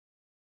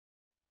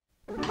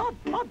Bob,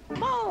 Bob,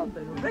 Bob,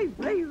 and Ray,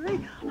 Ray, Ray,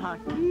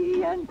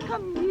 hockey and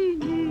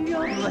communion.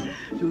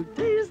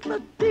 Today's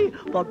the day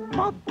for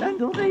Bob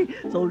and Ray,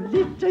 so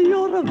lift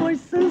your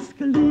voices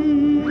clear.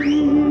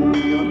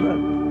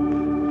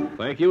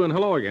 Thank you, and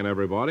hello again,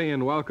 everybody,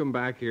 and welcome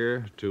back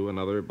here to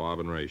another Bob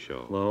and Ray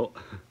show. Hello.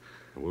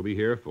 We'll be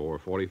here for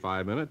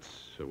 45 minutes,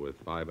 with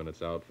 5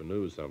 minutes out for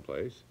news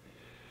someplace.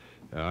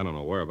 I don't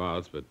know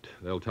whereabouts, but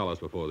they'll tell us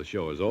before the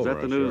show is over. Is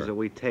that the news that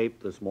we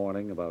taped this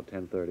morning about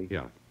 10:30?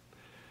 Yeah.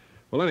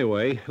 Well,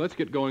 anyway, let's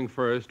get going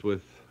first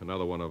with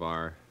another one of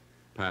our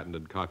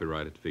patented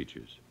copyrighted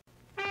features.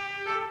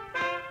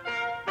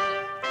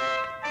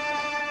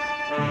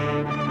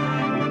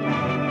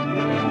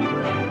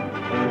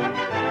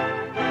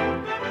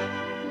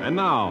 And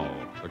now,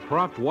 the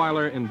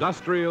Kraftweiler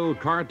Industrial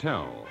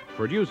Cartel,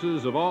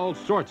 producers of all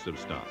sorts of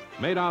stuff,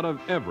 made out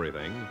of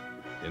everything,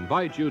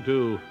 invite you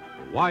to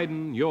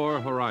widen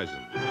your horizon.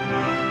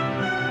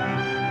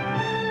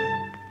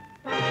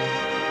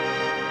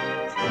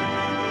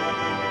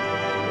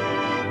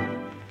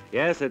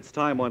 Yes, it's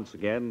time once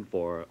again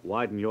for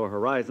Widen Your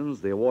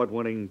Horizons, the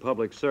award-winning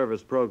public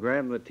service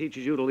program that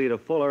teaches you to lead a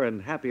fuller and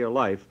happier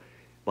life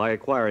by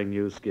acquiring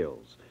new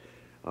skills.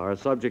 Our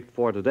subject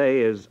for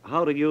today is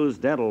how to use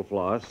dental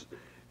floss,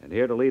 and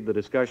here to lead the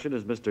discussion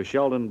is Mr.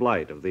 Sheldon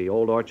Blight of the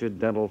Old Orchard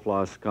Dental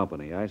Floss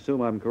Company. I assume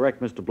I'm correct,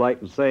 Mr.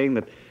 Blight, in saying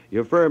that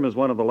your firm is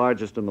one of the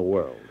largest in the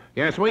world.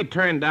 Yes, we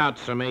turned out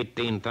some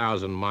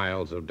 18,000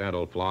 miles of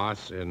dental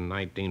floss in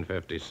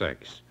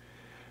 1956.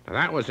 Now,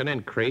 that was an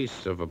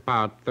increase of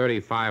about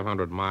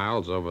 3,500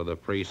 miles over the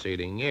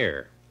preceding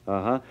year.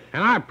 Uh-huh.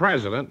 And our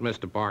president,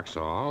 Mr.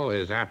 Boxall,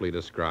 is aptly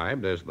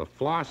described as the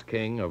floss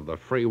king of the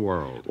free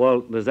world.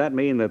 Well, does that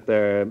mean that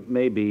there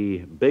may be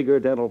bigger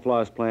dental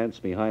floss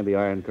plants behind the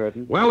Iron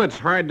Curtain? Well, it's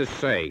hard to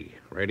say.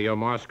 Radio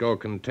Moscow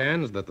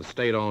contends that the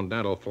state-owned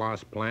dental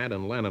floss plant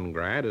in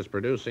Leningrad is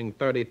producing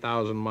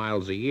 30,000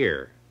 miles a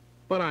year.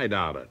 But I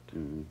doubt it.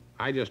 Mm-hmm.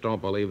 I just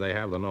don't believe they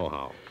have the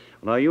know-how.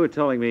 Now, you were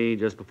telling me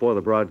just before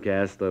the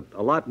broadcast that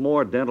a lot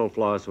more dental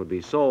floss would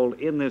be sold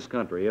in this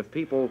country if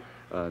people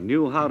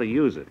knew how to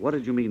use it. What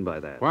did you mean by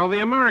that? Well, the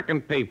American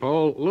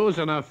people lose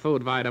enough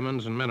food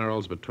vitamins and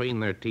minerals between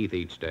their teeth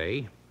each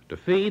day to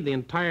feed the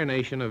entire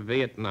nation of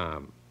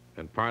Vietnam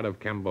and part of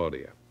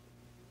Cambodia.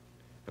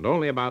 And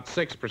only about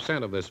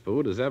 6% of this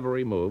food is ever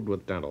removed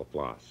with dental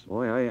floss.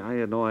 Boy, I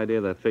had no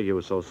idea that figure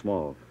was so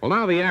small. Well,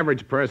 now the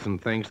average person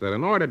thinks that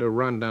in order to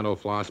run dental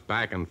floss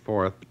back and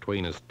forth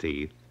between his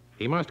teeth,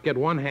 he must get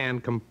one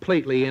hand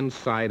completely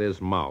inside his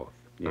mouth.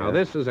 Yeah. Now,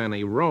 this is an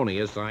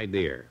erroneous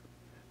idea.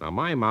 Now,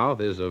 my mouth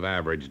is of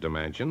average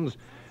dimensions,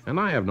 and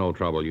I have no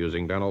trouble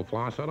using dental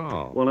floss at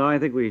all. Well, now, I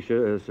think we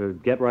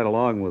should get right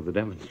along with the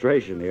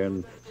demonstration here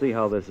and see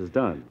how this is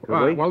done.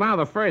 Could we? Well, now,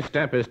 the first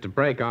step is to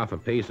break off a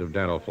piece of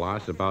dental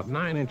floss about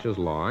 9 inches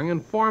long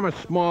and form a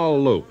small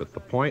loop at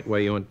the point where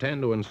you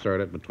intend to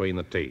insert it between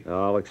the teeth.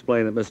 I'll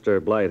explain that Mr.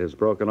 Blight has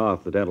broken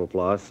off the dental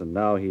floss, and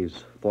now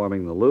he's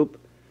forming the loop.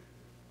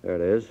 There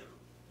it is.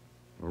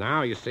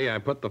 Now, you see, I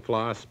put the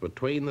floss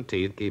between the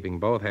teeth, keeping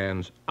both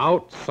hands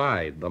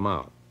outside the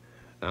mouth.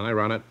 Then I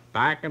run it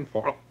back and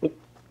forth.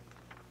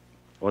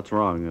 What's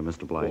wrong,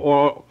 Mr. Blight?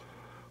 Well,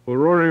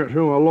 running it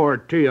through my lower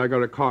teeth, I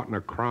got it caught in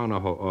a crown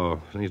of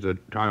needs to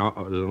tie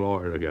the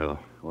lower together.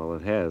 Well,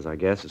 it has, I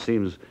guess. It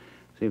seems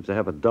to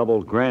have a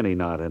double granny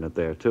knot in it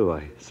there, too.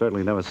 I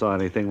certainly never saw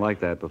anything like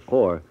that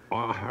before.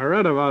 Well, I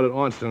read about it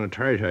once in a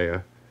trade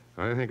here.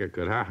 I didn't think it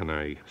could happen.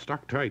 I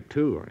stuck tight,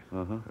 too.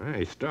 Uh-huh.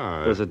 Hey,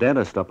 Star. There's a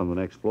dentist up on the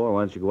next floor.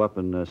 Why don't you go up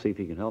and see if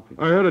he can help you?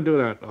 I had to do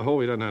that. I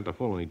hope he doesn't have to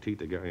pull any teeth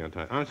to get me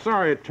untied. I'm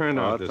sorry it turned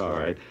out this way. All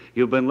right.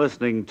 You've been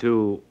listening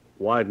to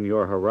Widen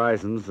Your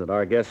Horizons, and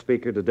our guest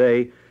speaker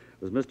today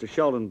was Mr.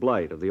 Sheldon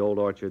Blight of the Old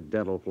Orchard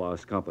Dental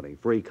Floss Company.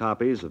 Free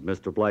copies of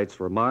Mr. Blight's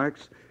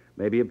remarks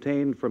may be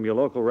obtained from your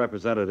local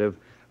representative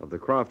of the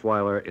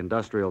Kraftweiler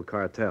Industrial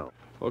Cartel.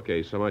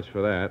 Okay, so much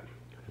for that.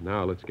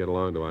 Now let's get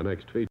along to our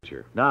next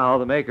feature. Now,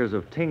 the makers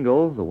of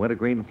Tingle, the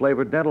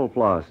wintergreen-flavored dental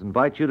floss,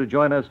 invite you to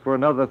join us for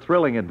another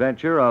thrilling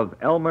adventure of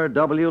Elmer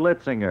W.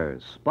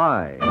 Litzinger's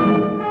Spy.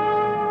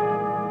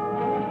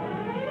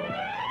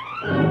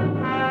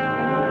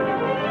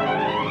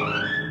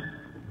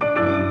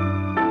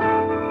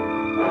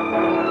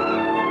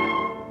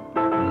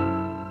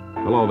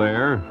 Hello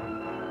there.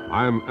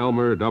 I'm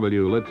Elmer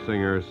W.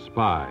 Litzinger's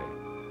Spy.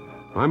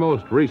 My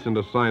most recent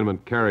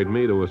assignment carried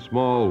me to a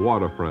small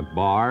waterfront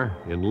bar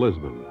in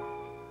Lisbon.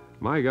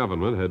 My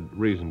government had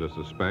reason to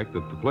suspect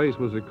that the place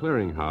was a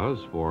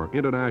clearinghouse for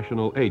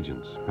international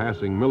agents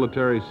passing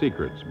military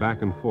secrets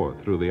back and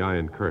forth through the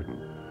Iron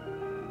Curtain.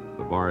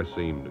 The bar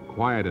seemed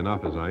quiet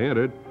enough as I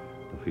entered,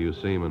 a few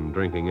seamen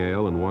drinking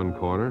ale in one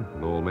corner,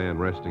 an old man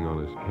resting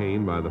on his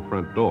cane by the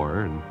front door,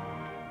 and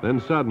then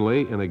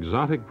suddenly an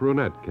exotic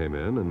brunette came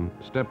in and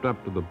stepped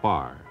up to the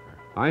bar.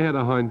 I had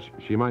a hunch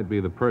she might be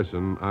the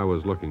person I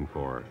was looking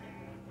for.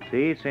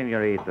 See,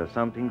 senorita,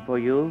 something for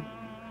you?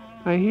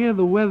 I hear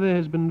the weather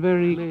has been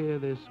very clear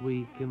this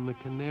week in the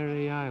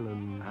Canary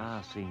Islands. Ah,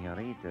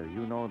 senorita,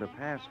 you know the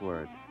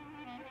password.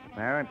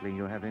 Apparently,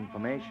 you have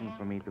information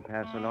for me to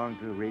pass along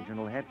to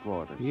regional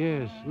headquarters.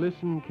 Yes,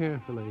 listen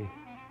carefully.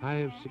 I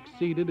have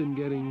succeeded in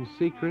getting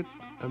secret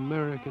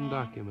American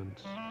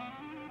documents.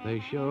 They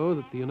show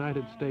that the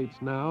United States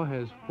now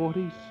has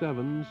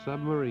 47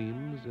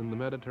 submarines in the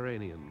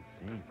Mediterranean.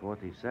 Hey,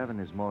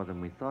 47 is more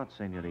than we thought,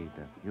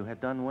 Senorita. You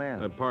have done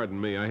well. Pardon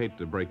me, I hate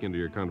to break into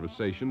your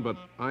conversation, but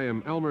I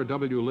am Elmer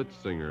W.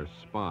 Litzinger,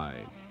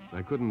 spy.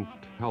 I couldn't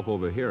help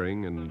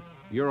overhearing, and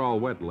you're all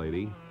wet,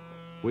 lady.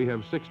 We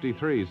have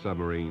 63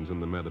 submarines in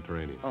the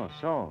Mediterranean. Oh,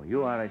 so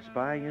you are a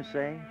spy, you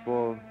say?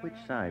 For which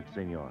side,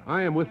 senor?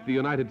 I am with the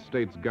United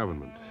States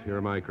government. Here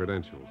are my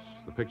credentials.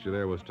 The picture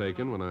there was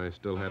taken when I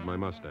still had my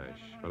mustache,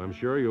 but I'm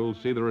sure you'll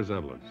see the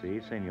resemblance. See,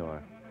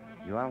 senor.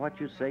 You are what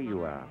you say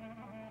you are.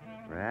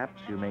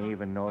 Perhaps you may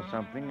even know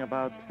something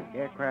about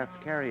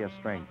aircraft carrier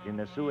strength in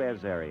the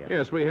Suez area.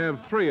 Yes, we have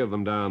 3 of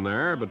them down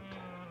there, but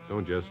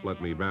don't just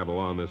let me babble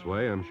on this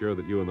way. I'm sure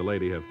that you and the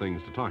lady have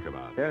things to talk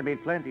about. There'll be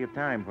plenty of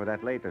time for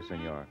that later,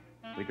 senor.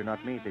 We do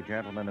not meet a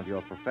gentleman of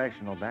your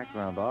professional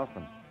background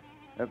often.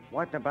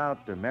 What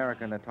about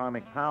American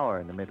atomic power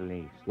in the Middle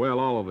East? Well,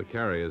 all of the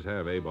carriers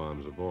have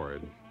A-bombs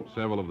aboard.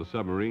 Several of the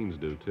submarines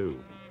do, too.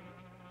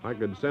 I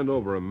could send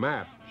over a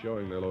map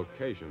showing their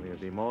location. We'll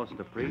be most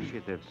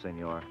appreciative,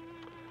 senor.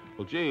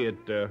 Well, gee,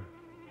 it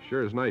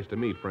sure is nice to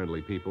meet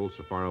friendly people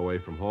so far away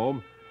from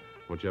home.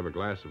 Won't you have a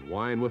glass of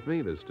wine with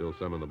me? There's still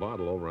some in the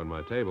bottle over on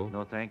my table.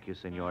 No, thank you,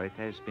 senor. It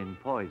has been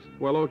poisoned.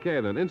 Well,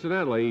 okay, then.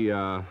 Incidentally,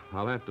 I'll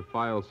have to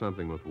file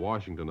something with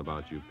Washington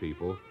about you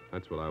people.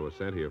 That's what I was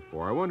sent here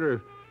for. I wonder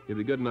if you'd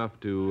be good enough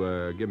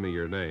to give me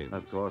your name.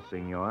 Of course,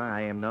 senor.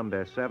 I am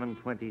number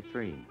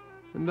 723.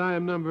 And I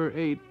am number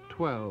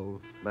 812.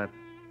 But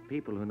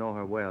people who know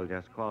her well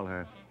just call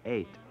her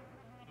 8.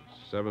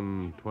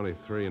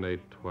 723 and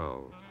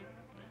 812.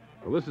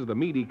 Well, this is the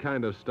meaty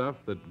kind of stuff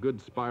that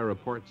good spy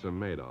reports are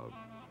made of.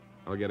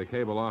 I'll get a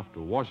cable off to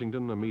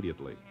Washington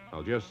immediately.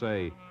 I'll just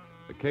say,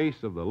 the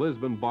case of the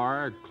Lisbon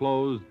bar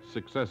closed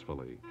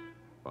successfully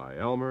by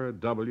Elmer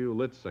W.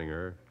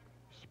 Litzinger,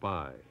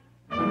 spy.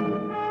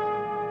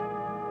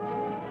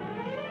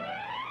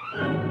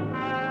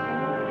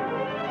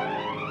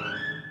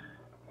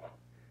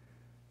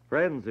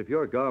 Friends, if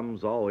your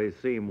gums always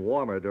seem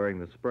warmer during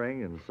the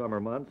spring and summer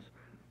months,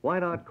 why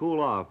not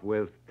cool off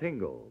with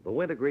Tingle, the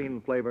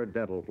wintergreen-flavored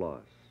dental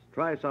floss?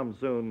 Try some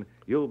soon.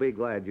 You'll be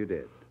glad you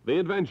did. The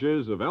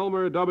adventures of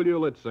Elmer W.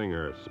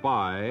 Litzinger,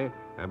 spy,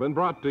 have been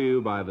brought to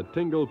you by the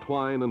Tingle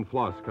Twine and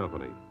Floss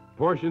Company.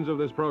 Portions of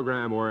this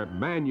program were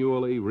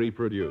manually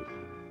reproduced.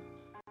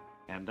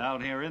 And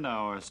down here in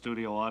our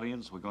studio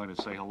audience, we're going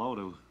to say hello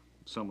to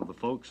some of the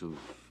folks who've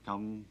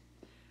come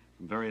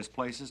from various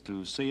places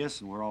to see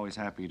us, and we're always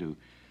happy to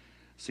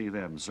see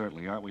them,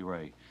 certainly, aren't we,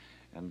 Ray?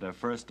 And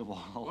first of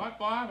all... What,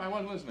 Bob? I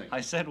wasn't listening.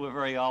 I said we're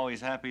very always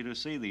happy to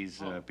see these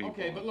people.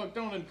 Okay, but look,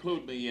 don't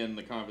include me in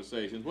the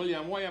conversations, will you?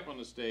 I'm way up on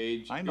the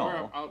stage. I know.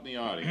 You're out in the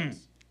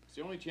audience. It's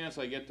the only chance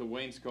I get to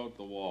wainscot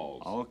the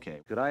walls. Okay.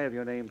 Could I have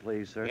your name,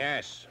 please, sir?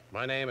 Yes,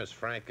 my name is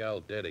Frank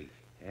L. Diddy.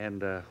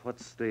 And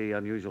what's the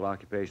unusual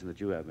occupation that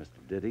you have, Mr.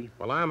 Diddy?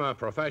 Well, I'm a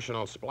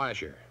professional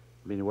splasher.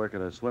 You mean you work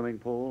at a swimming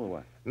pool or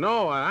what?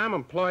 No, I'm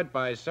employed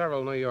by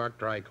several New York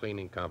dry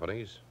cleaning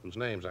companies, whose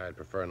names I'd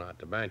prefer not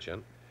to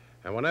mention.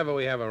 And whenever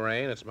we have a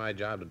rain, it's my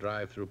job to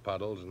drive through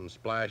puddles and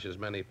splash as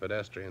many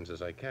pedestrians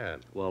as I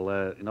can. Well,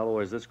 in other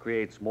words, this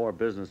creates more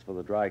business for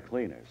the dry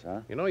cleaners, huh?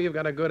 You know, you've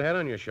got a good head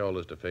on your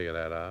shoulders to figure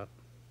that out.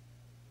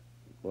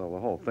 Well, the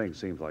whole thing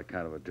seems like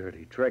kind of a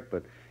dirty trick,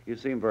 but you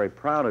seem very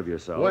proud of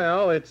yourself.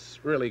 Well, it's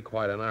really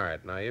quite an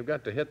art. Now, you've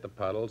got to hit the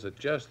puddles at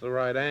just the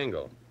right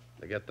angle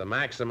to get the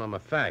maximum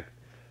effect,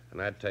 and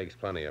that takes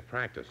plenty of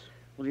practice.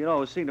 Well, you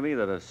know, it seemed to me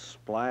that a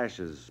splash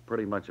is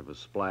pretty much of a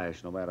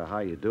splash, no matter how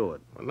you do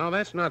it. Well, no,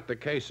 that's not the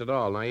case at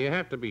all. Now, you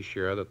have to be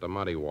sure that the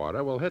muddy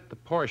water will hit the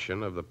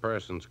portion of the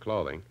person's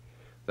clothing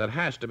that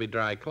has to be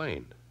dry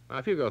cleaned. Now,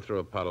 if you go through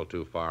a puddle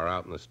too far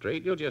out in the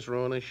street, you'll just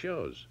ruin his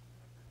shoes.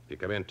 If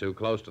you come in too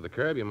close to the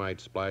curb, you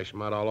might splash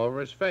mud all over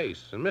his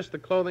face and miss the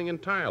clothing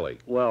entirely.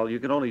 Well,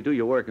 you can only do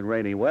your work in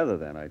rainy weather,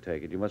 then, I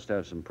take it. You must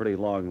have some pretty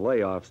long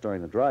layoffs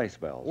during the dry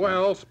spells.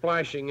 Well,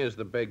 splashing is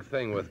the big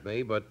thing with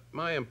me, but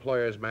my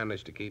employers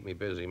manage to keep me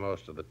busy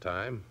most of the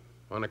time.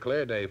 On a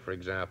clear day, for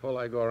example,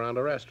 I go around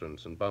to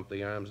restaurants and bump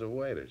the arms of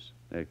waiters.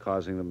 They're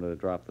causing them to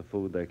drop the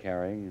food they're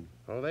carrying?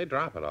 Oh, they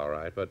drop it all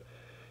right, but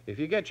if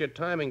you get your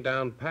timing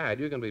down pat,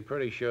 you can be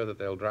pretty sure that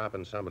they'll drop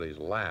in somebody's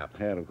lap.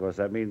 And, of course,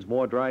 that means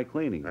more dry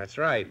cleaning. That's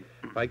right.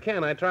 If I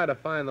can, I try to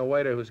find the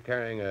waiter who's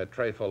carrying a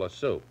tray full of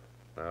soup.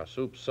 Now,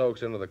 soup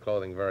soaks into the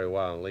clothing very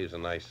well and leaves a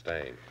nice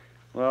stain.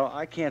 Well,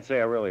 I can't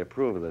say I really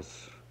approve of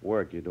this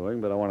work you're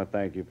doing, but I want to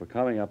thank you for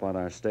coming up on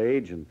our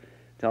stage and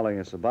telling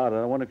us about it.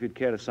 I wonder if you'd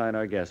care to sign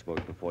our guest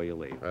book before you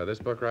leave. This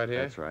book right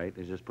here? That's right.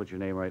 You just put your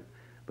name right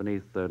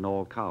beneath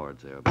Noel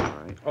Coward's there, all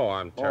right? Oh,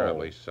 I'm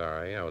terribly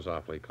sorry. That was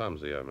awfully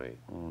clumsy of me.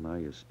 Oh, now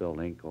you spilled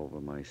ink over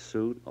my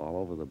suit, all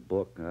over the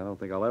book. I don't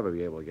think I'll ever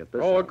be able to get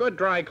this Oh, out. a good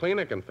dry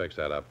cleaner can fix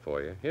that up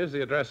for you. Here's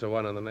the address of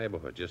one in the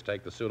neighborhood. Just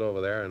take the suit over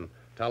there and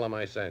tell them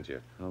I sent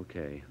you.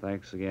 Okay.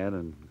 Thanks again,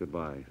 and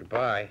goodbye.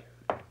 Goodbye.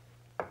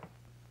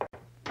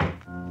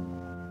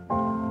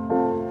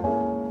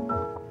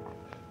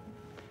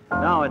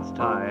 now it's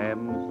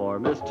time for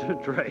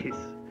Mr. Trace,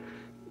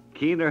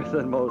 keener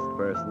than most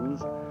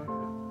persons,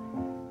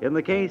 in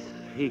the case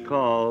he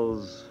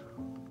calls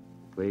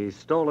the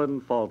stolen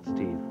false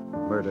teeth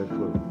murder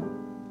clue.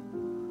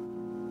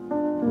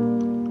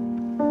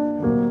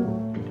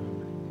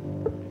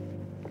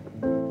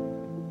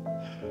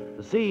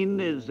 The scene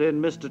is in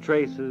Mr.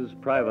 Trace's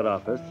private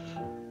office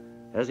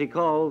as he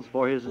calls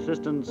for his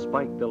assistant,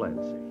 Spike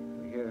Delancey.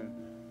 Here.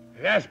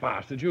 Yes,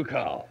 boss, did you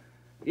call?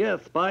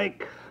 Yes,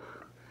 Spike.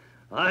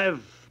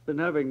 I've been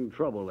having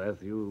trouble,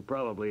 as you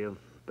probably have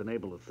been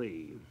able to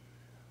see.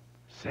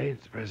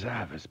 Saints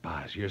preserve us,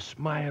 boss. Your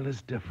smile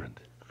is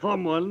different.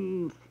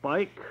 Someone,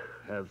 Spike,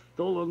 has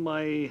stolen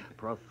my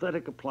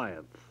prosthetic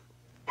appliance.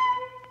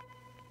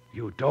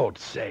 You don't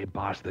say,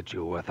 boss, that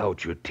you're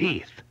without your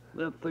teeth.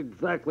 That's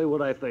exactly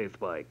what I say,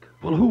 Spike.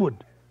 Well, who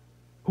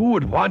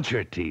would want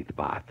your teeth,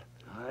 boss?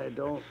 I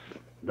don't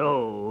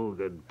know who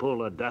could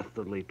pull a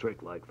dastardly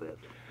trick like this.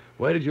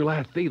 Where did you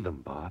last see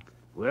them, boss?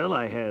 Well,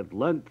 I had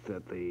lunch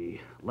at the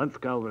lunch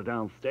counter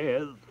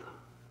downstairs.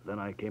 Then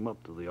I came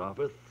up to the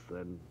office,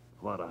 and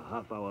about a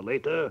half hour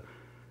later,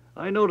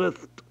 I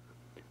noticed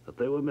that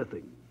they were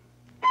missing.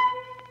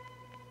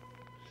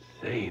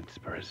 Saints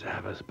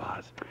preserve us,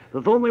 boss.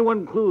 There's only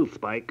one clue,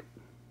 Spike.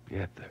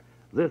 Yes, sir.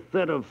 This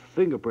set of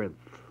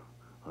fingerprints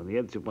on the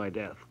edge of my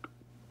desk.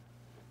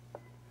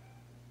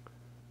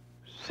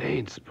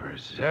 Saints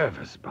preserve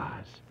us,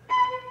 boss.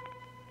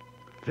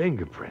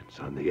 Fingerprints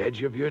on the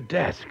edge of your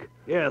desk.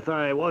 Yes,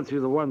 I want you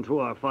to run through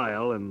our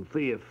file and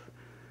see if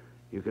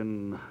you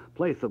can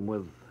place them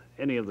with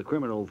any of the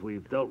criminals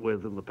we've dealt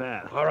with in the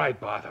past. All right,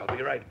 boss. I'll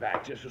be right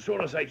back. Just as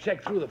soon as I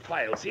check through the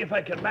file, see if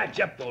I can match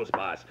up those,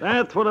 boss.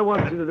 That's what I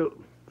want you to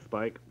do,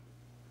 Spike.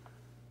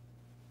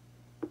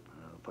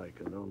 If I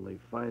could only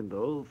find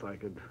those, I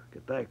could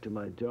get back to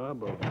my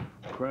job of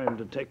crime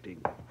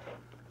detecting.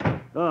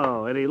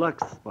 Oh, any luck,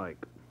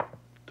 Spike?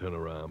 Turn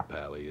around,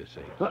 pally, you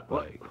say, What?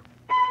 Spike.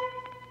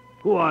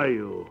 Who are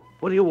you?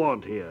 What do you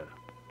want here?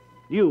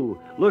 You,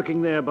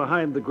 lurking there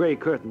behind the gray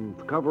curtains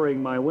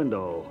covering my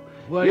window.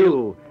 Well,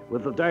 you,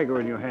 with the dagger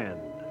in your hand.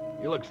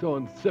 You look so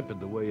insipid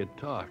the way you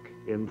talk.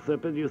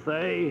 Insipid, you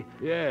say?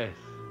 Yes.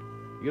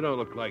 You don't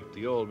look like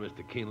the old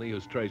Mr. Keenley,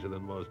 who's tracer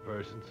than most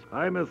persons.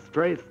 I'm as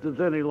traced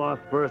as any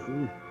lost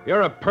person.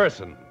 You're a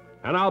person,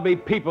 and I'll be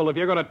people if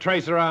you're going to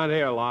trace around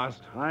here,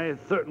 Lost. I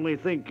certainly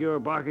think you're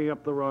barking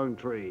up the wrong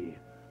tree.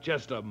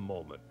 Just a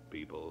moment,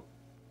 people.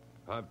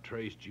 I've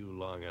traced you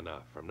long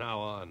enough. From now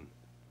on,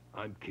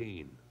 I'm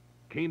keen.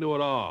 Keen to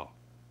it all.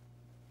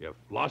 You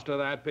lost to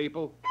that,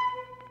 people?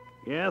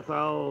 Yes,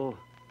 I'll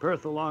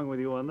purse along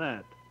with you on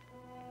that.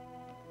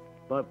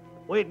 But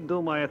wait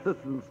until my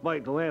assistant,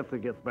 Spike Delancey,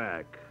 gets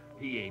back.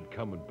 He ain't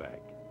coming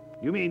back.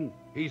 You mean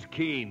He's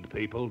keened,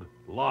 people.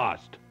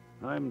 Lost.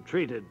 I'm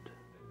treated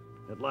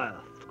at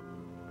last?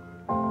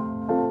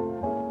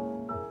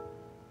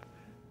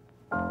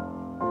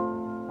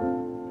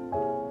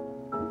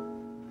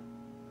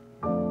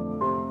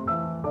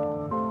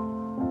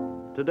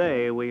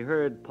 Today, we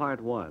heard part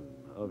one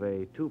of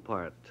a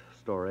two-part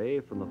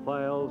story from the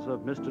files of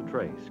Mr.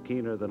 Trace,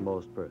 keener than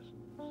most persons.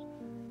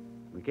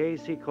 The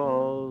case he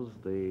calls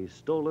the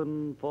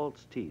stolen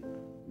false teeth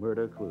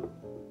murder clue.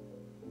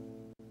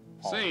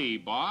 Say,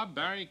 Bob,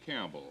 Barry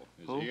Campbell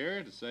is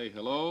here to say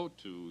hello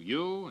to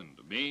you and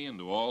to me and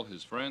to all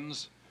his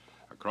friends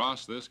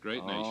across this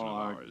great nation of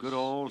Our ours. good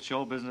old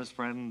show business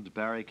friend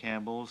Barry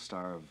Campbell,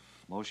 star of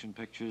motion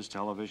pictures,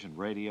 television,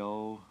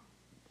 radio,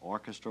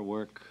 orchestra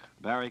work.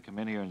 Barry, come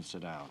in here and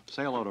sit down.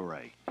 Say hello to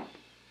Ray.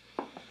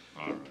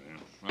 All right.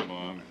 Come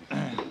on.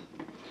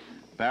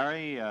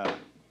 Barry,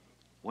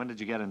 when did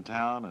you get in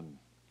town? And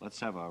let's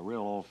have a real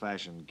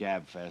old-fashioned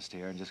gab fest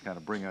here and just kind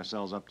of bring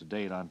ourselves up to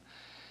date on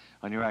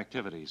your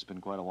activities. It's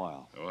been quite a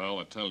while. Well,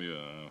 I tell you,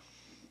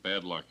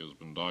 bad luck has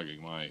been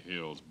dogging my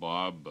heels,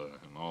 Bob,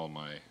 and all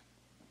my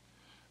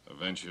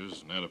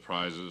ventures and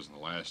enterprises in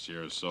the last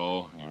year or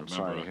so. I'm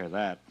sorry to hear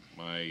that.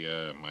 My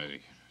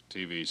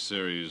TV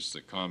series,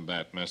 The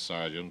Combat Mess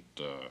Sergeant,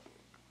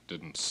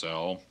 didn't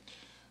sell,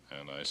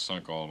 and I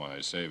sunk all my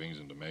savings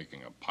into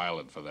making a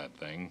pilot for that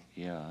thing.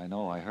 Yeah, I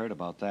know. I heard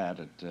about that.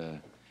 I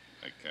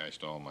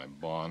cashed all my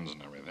bonds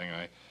and everything.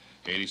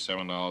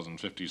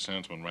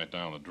 $87.50 went right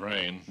down the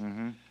drain.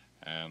 Mm-hmm.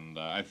 And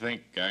I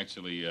think,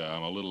 actually,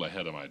 I'm a little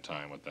ahead of my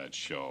time with that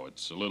show.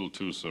 It's a little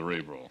too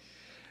cerebral.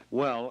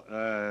 Well,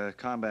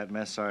 Combat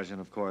Mess Sergeant,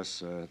 of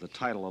course, the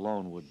title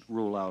alone would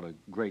rule out a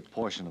great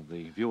portion of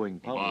the viewing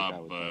public, I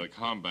Bob, would the think.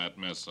 Combat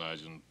Mess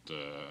Sergeant,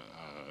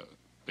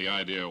 the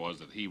idea was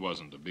that he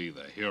wasn't to be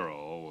the hero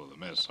or the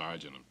mess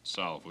sergeant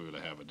himself. We were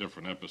to have a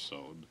different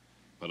episode,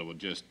 but it would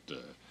just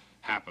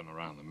happen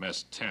around the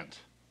mess tent.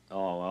 Oh,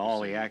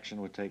 all the action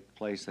would take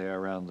place there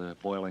around the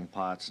boiling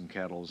pots and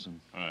kettles and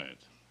Right.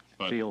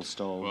 But, field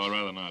stoves. well, I'd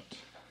rather not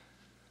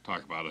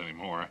talk about it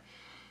anymore.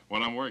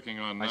 What I'm working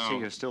on now... I see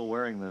you're still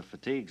wearing the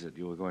fatigues that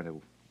you were going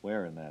to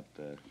wear in that...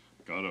 I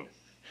got to.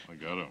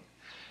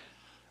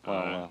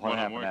 Well, what what I'm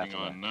happened working after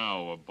on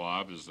now,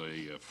 Bob, is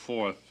the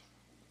fourth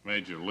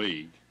major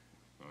league.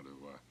 Going to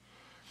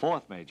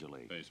Fourth Major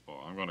League.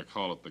 Baseball. I'm going to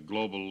call it the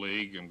Global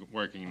League. I'm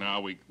working now.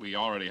 We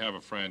already have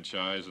a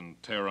franchise in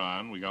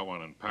Tehran. We got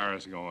one in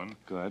Paris going.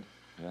 Good.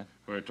 Yeah.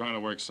 We're trying to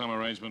work some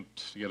arrangement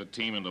to get a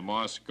team into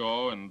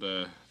Moscow, and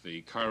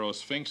the Cairo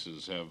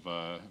Sphinxes have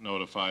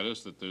notified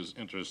us that there's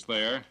interest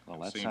there.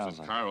 Well, it that seems sounds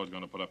that like... Cairo's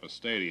going to put up a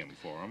stadium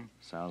for them.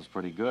 Sounds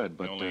pretty good,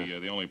 but...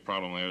 The only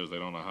problem there is they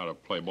don't know how to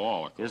play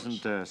ball, of course.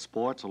 Isn't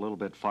sports a little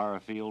bit far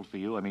afield for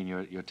you? I mean,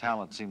 your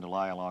talents seem to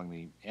lie along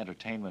the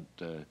entertainment,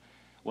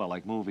 well,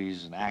 like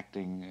movies and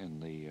acting and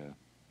the band.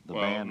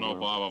 Well, no, world.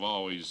 Bob, I've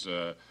always,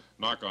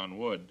 knock on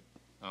wood,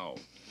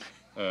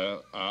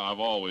 I've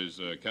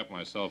always kept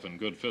myself in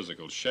good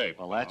physical shape.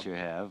 Well, that you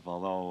have,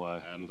 although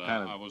and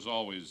I was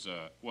always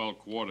well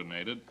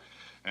coordinated,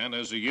 and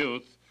as a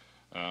youth,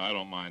 I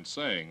don't mind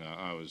saying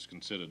I was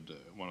considered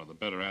one of the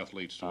better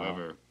athletes to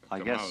ever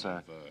come out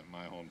of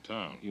my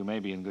hometown. You may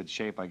be in good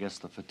shape. I guess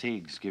the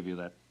fatigues give you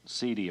that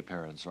seedy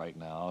appearance right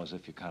now, as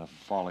if you're kind of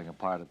falling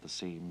apart at the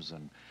seams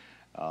and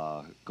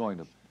going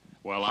to...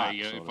 Well, pop,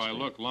 if I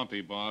look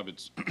lumpy, Bob,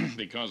 it's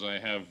because I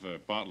have a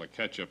bottle of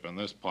ketchup in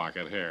this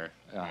pocket here,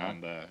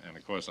 and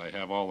of course I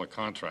have all the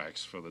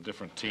contracts for the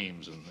different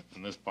teams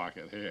in this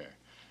pocket here,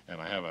 and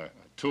I have a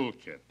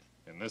toolkit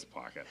in this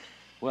pocket.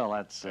 Well,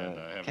 that's... and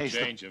I have a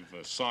change of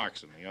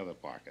socks in the other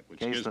pocket, which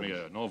gives me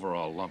an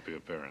overall lumpy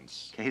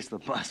appearance. In case the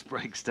bus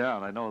breaks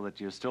down, I know that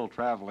you're still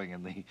traveling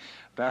in the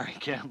Barry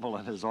Campbell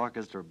and his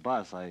orchestra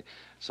bus. I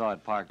saw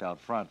it parked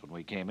out front when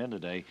we came in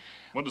today.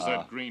 What does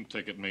that green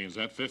ticket mean? Is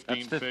that 15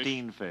 fish? That's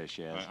 15 fish,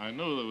 yes. I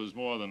knew there was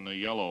more than the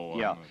yellow one.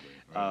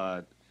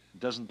 Yeah.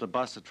 Doesn't the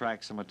bus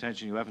attract some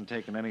attention? You haven't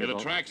taken any of the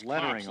attracts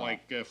lettering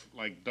cops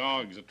like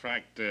dogs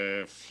attract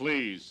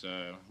fleas.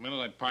 The minute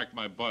I park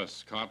my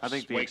bus, cops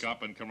wake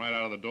up and come right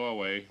out of the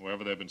doorway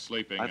wherever they've been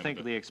sleeping. I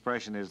think the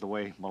expression is the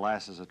way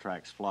molasses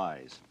attracts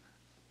flies.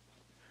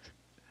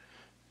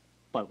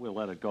 But we'll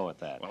let it go at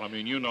that. Well, I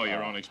mean, you know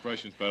your own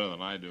expressions better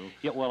than I do.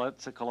 Yeah, well,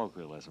 it's a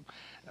colloquialism.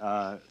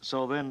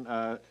 So then,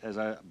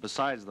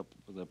 besides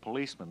the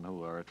policemen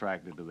who are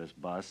attracted to this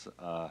bus,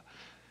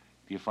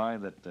 do you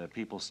find that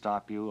people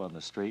stop you on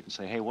the street and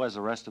say, hey, where's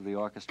the rest of the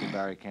orchestra,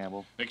 Barry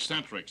Campbell?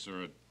 Eccentrics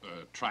are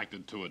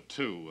attracted to it,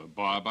 too.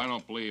 Bob, I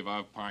don't believe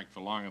I've parked for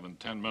longer than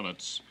 10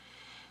 minutes.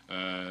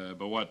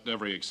 But what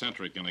every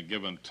eccentric in a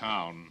given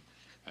town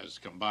has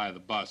come by the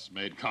bus,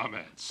 made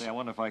comments. Say, I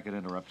wonder if I could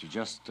interrupt you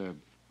just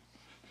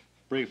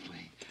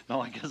briefly.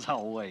 No, I guess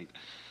I'll wait.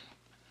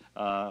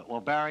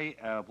 Well, Barry,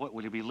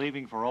 will you be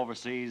leaving for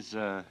overseas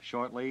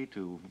shortly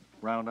to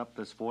round up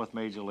this fourth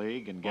major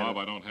league and get... Bob,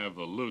 I don't have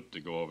the loot to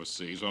go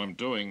overseas. What I'm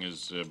doing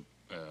is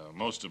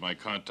most of my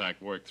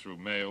contact work through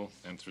mail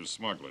and through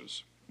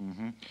smugglers.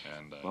 Mm-hmm.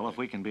 And, well, if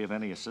we can be of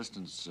any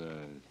assistance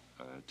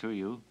to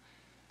you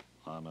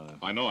on a...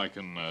 I know I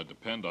can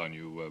depend on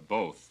you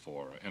both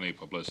for any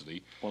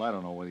publicity. Well, I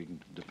don't know whether you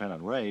can depend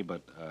on Ray,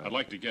 but... I'd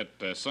like to get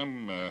I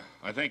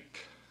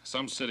think...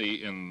 some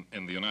city in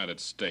the United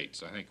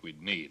States, I think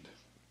we'd need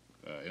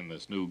in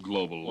this new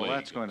global league. Well,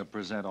 that's going to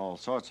present all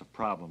sorts of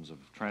problems of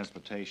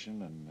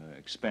transportation and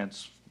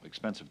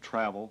expensive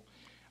travel.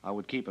 I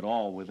would keep it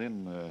all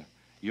within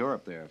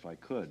Europe there if I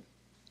could,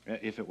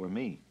 if it were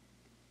me.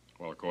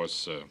 Well, of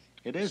course,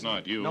 it's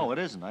not you. No, it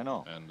isn't, I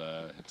know. And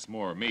it's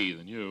more me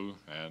than you,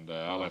 and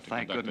I'll have to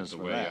thank conduct goodness it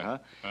the for way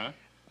that, huh?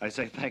 I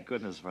say thank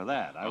goodness for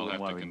that. I'll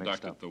have to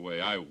conduct it the way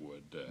I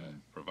would,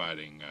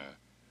 providing...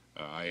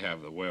 I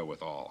have the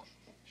wherewithal.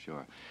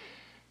 Sure.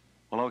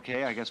 Well,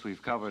 okay, I guess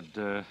we've covered,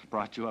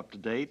 brought you up to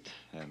date,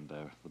 and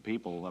the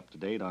people up to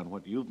date on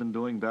what you've been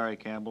doing, Barry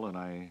Campbell, and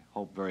I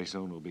hope very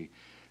soon we'll be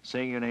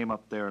seeing your name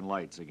up there in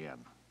lights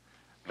again.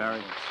 Barry,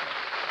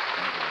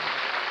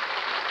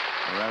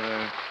 a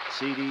rather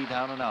seedy,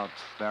 down and out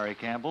Barry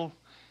Campbell,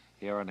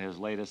 here on his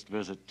latest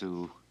visit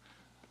to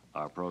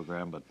our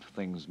program, but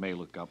things may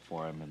look up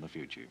for him in the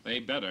future. They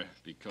better,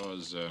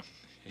 because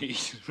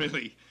he's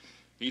really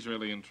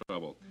in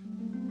trouble.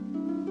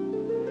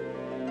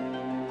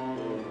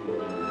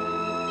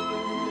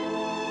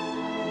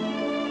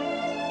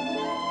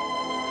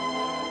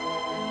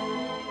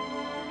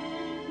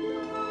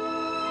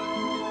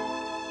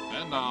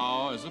 And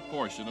now, as a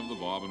portion of the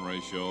Bob and Ray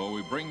Show,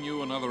 we bring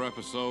you another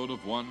episode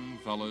of One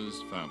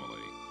Fella's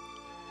Family.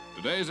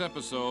 Today's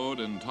episode,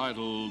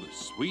 entitled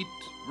Sweet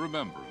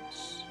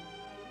Remembrance,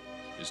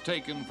 is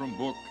taken from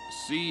book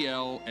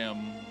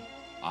CLMIX.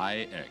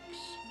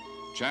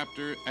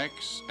 Chapter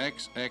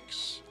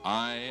XXXII,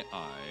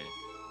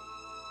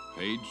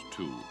 page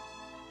 2.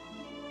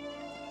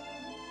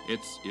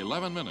 It's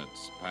 11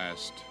 minutes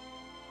past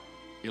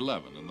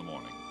 11 in the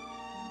morning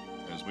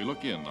as we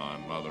look in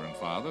on Mother and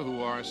Father,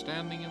 who are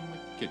standing in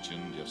the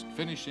kitchen just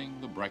finishing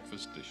the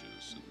breakfast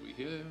dishes. And we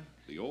hear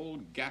the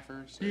old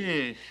gaffer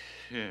say...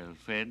 Well,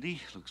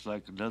 Fandy, looks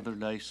like another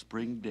nice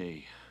spring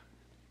day.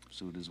 As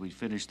soon as we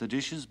finish the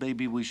dishes,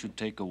 maybe we should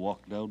take a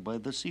walk down by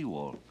the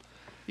seawall.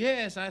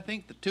 Yes, I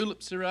think the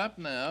tulips are up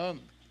now,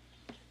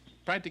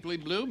 practically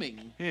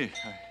blooming. Yeah,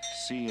 I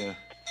see a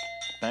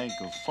bank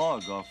of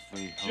fog off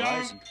the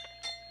horizon.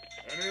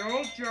 Any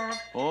old junk.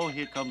 Oh,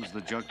 here comes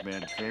the junk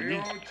man, Fanny. Any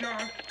old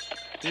junk.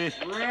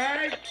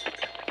 Rag!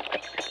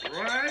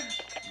 Rag!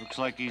 Looks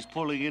like he's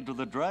pulling into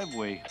the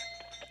driveway.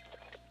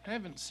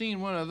 Haven't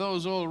seen one of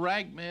those old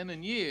rag men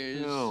in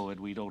years. No, and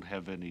we don't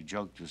have any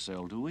junk to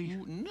sell, do we?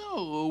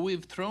 No,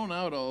 we've thrown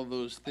out all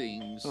those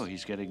things. Oh,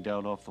 he's getting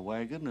down off the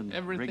wagon and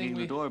Everything ringing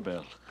the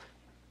doorbell.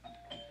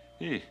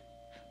 Here.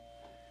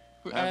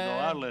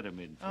 I'll let him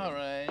in. All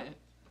right.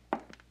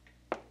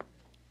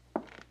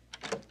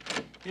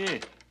 Here.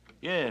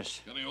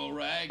 Yes. Got any old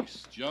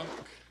rags, junk?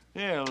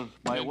 Yeah,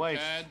 my Big wife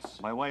pads?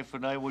 my wife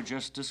and I were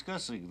just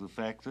discussing the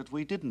fact that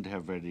we didn't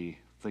have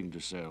anything to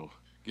sell.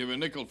 Give a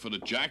nickel for the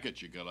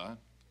jacket you got on.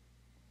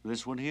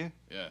 This one here?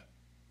 Yeah.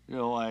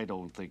 No, I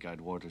don't think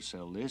I'd want to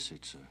sell this.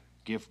 It's a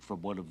gift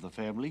from one of the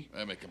family.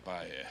 I make a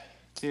buy here.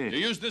 Here.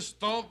 You use this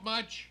stove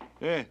much?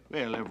 Well,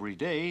 every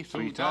day,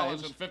 3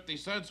 times.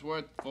 $2.50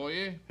 worth for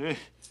you.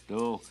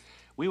 No,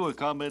 we were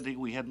commenting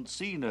we hadn't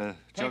seen a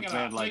junk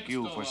man like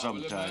you for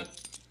some time.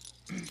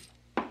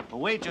 Well,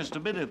 wait just a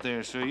minute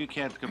there, sir. You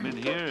can't come in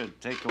here and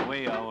take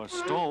away our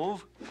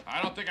stove. I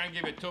don't think I can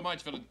give you too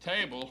much for the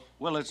table.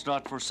 Well, it's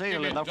not for sale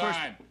Give me in the a first.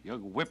 dime. You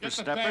Get the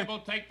whippersnapper. table,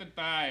 take the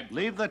dime.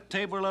 Leave the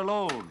table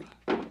alone.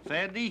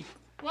 Fandy,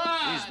 What?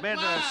 these men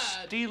are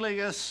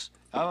stealing us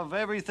of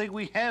everything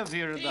we have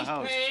here in the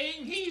house.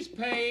 He's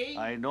paying.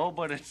 I know,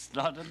 but it's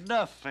not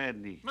enough,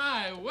 Fandy.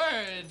 My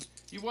word.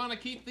 You want to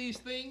keep these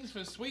things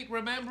for sweet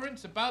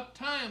remembrance? About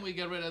time we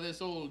get rid of this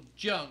old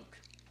junk.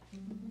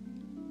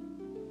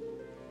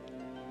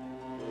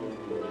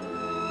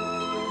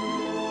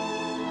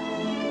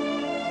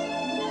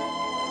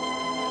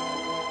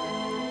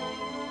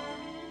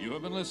 You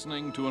have been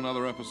listening to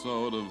another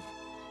episode of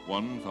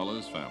One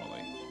Fella's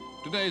Family.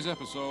 Today's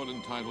episode,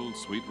 entitled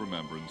Sweet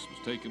Remembrance,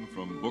 was taken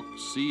from book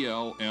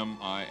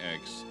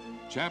CLMIX,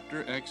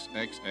 chapter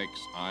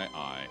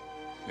XXXII,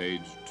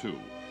 page 2.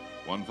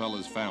 One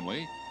Fella's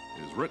Family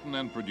is written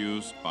and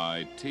produced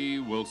by T.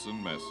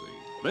 Wilson Messy.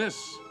 This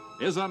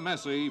is a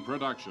Messy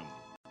production.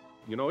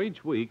 You know,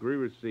 each week we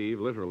receive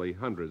literally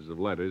hundreds of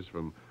letters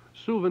from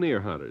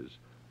souvenir hunters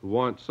who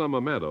want some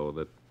memento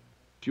that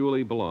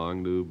duly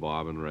belong to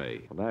Bob and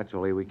Ray. Well,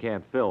 naturally, we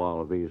can't fill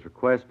all of these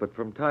requests, but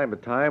from time to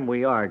time,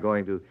 we are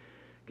going to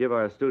give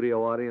our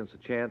studio audience a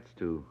chance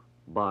to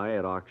buy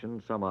at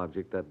auction some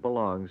object that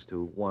belongs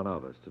to one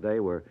of us. Today,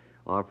 we're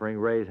offering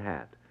Ray's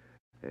hat,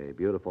 a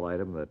beautiful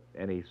item that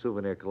any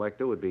souvenir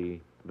collector would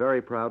be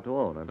very proud to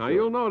own, I'm Now, sure.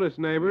 you'll notice,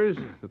 neighbors,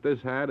 that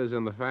this hat is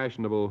in the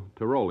fashionable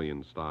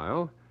Tyrolean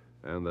style,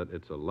 and that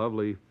it's a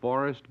lovely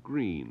forest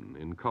green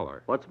in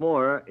color. What's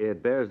more,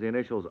 it bears the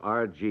initials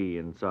RG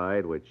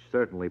inside, which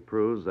certainly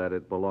proves that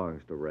it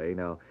belongs to Ray.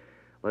 Now,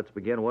 let's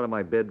begin. What am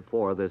I bid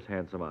for this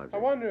handsome object? I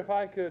wonder if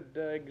I could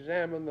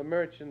examine the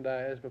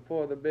merchandise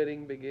before the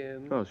bidding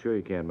begins. Oh, sure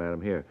you can,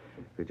 madam. Here,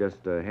 if you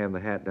just hand the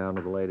hat down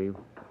to the lady.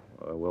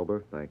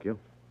 Wilbur, thank you.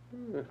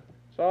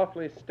 It's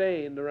awfully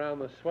stained around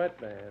the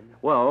sweatband.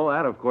 Well,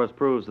 that, of course,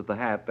 proves that the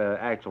hat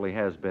actually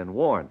has been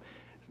worn.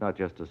 It's not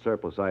just a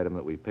surplus item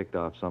that we picked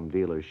off some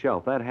dealer's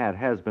shelf. That hat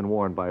has been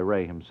worn by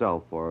Ray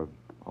himself for,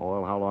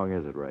 well, how long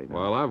is it, Ray? Now?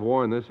 Well, I've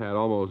worn this hat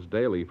almost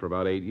daily for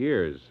about 8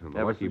 years. And the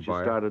Ever lucky since you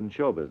buyer... started in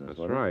show business, That's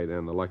wasn't it? right,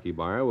 and the lucky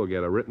buyer will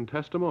get a written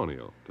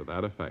testimonial to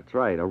that effect. That's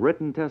right. A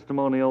written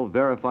testimonial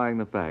verifying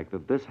the fact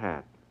that this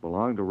hat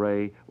belonged to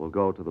Ray will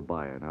go to the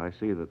buyer. Now, I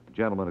see that the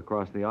gentleman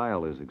across the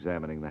aisle is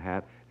examining the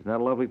hat. Isn't that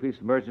a lovely piece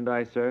of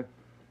merchandise, sir?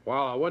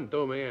 Well, it wouldn't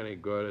do me any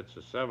good. It's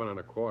a 7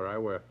 1/4. I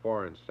wear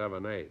 4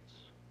 7/8.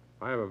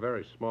 I have a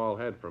very small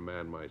head for a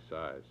man my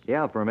size.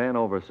 Yeah, for a man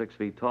over 6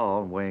 feet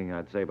tall and weighing,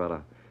 I'd say,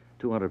 about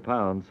 200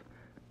 pounds,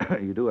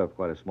 you do have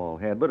quite a small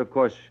head. But, of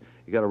course,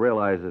 you got to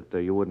realize that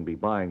you wouldn't be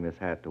buying this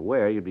hat to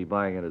wear. You'd be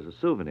buying it as a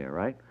souvenir,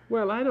 right?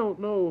 Well, I don't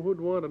know who'd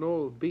want an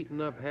old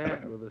beaten-up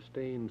hat with a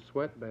stained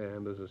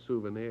sweatband as a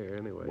souvenir,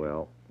 anyway.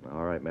 Well,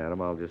 all right,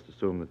 madam. I'll just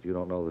assume that you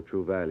don't know the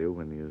true value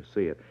when you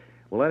see it.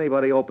 Will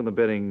anybody open the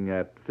bidding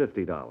at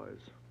 $50?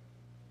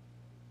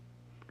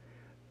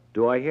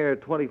 Do I hear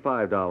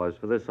 $25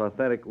 for this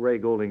authentic Ray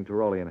Goulding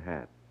Tyrolean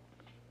hat?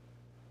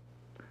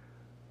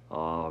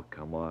 Oh,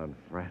 come on,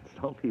 friends.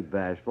 Don't be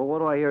bashful. What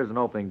do I hear as an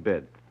opening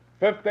bid?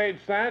 58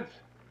 cents?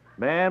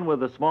 Man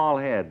with a small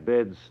head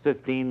bids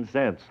 15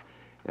 cents.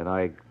 And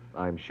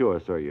I'm sure,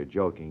 sir, you're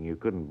joking. You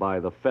couldn't buy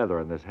the feather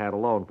in this hat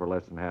alone for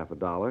less than half a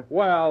dollar.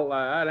 Well,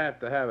 I'd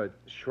have to have it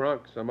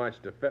shrunk so much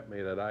to fit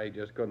me that I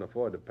just couldn't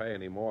afford to pay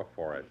any more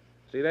for it.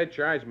 See, they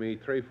charge me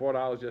 $3,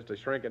 $4 just to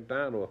shrink it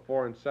down to a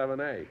 4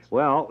 7/8.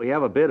 Well, we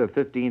have a bid of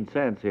 15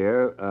 cents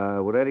here.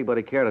 Would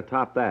anybody care to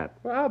top that?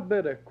 Well, I'll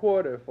bid a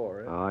quarter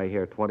for it. I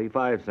hear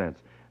 25 cents.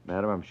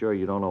 Madam, I'm sure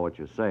you don't know what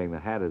you're saying. The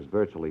hat is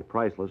virtually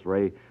priceless.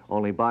 Ray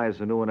only buys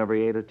a new one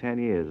every 8 or 10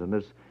 years, and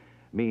this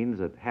means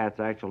that hats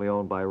actually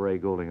owned by Ray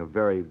Goulding are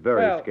very,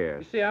 very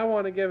scarce. You see, I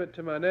want to give it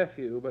to my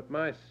nephew, but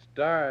my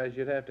stars,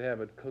 you'd have to have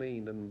it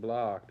cleaned and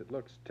blocked. It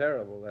looks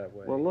terrible that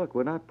way. Well, look,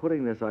 we're not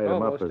putting this item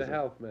Almost up as a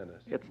health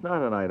menace. It's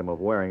not an item of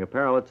wearing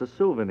apparel. It's a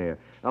souvenir.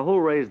 Now, who'll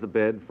raise the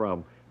bid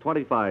from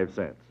 25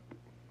 cents?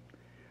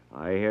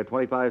 I hear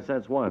 25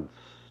 cents once,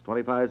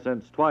 25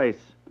 cents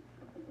twice.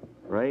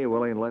 Ray, you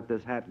willing to let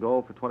this hat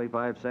go for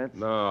 25 cents?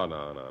 No.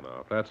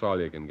 If that's all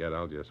you can get,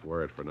 I'll just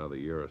wear it for another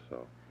year or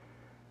so.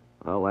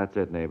 Well, that's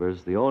it,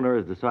 neighbors. The owner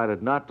has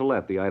decided not to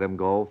let the item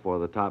go for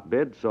the top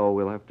bid, so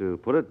we'll have to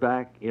put it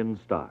back in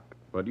stock.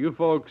 But you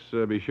folks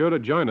be sure to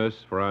join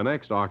us for our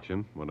next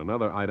auction when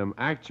another item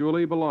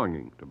actually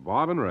belonging to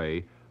Bob and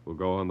Ray will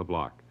go on the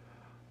block.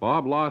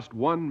 Bob lost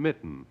one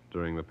mitten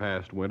during the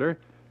past winter,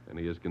 and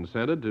he has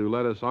consented to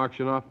let us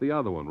auction off the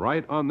other one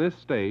right on this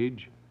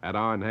stage at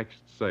our next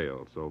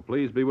sale. So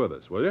please be with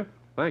us, will you?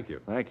 Thank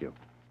you. Thank you.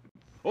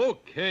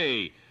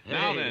 Okay,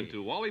 now then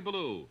to Wally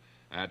Ballou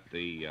at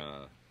the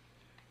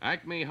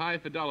Acme High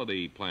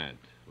Fidelity plant,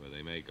 where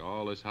they make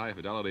all this high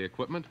fidelity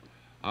equipment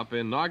up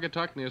in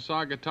Naugatuck near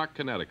Saugatuck,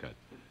 Connecticut.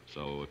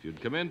 So if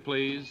you'd come in,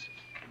 please,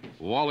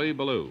 Wally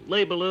Ballou.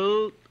 Lee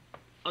Ballou,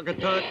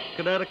 Naugatuck,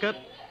 Connecticut,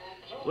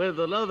 with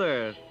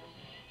another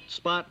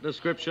spot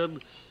description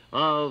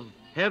of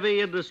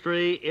heavy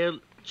industry in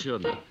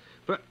China.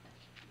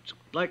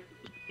 Like,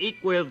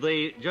 with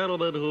the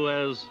gentleman who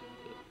has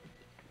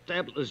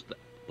established the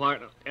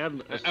part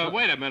and...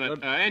 wait a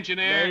minute,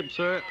 engineer. Name,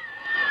 sir.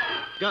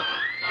 Got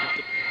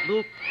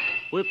no,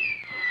 with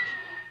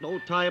no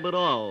time at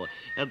all.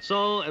 And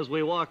so, as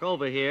we walk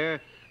over here,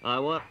 I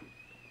want to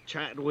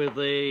chat with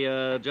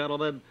the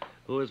gentleman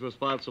who is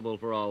responsible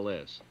for all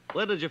this.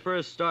 When did you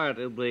first start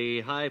in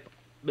the high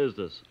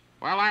business?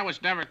 Well, I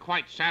was never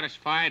quite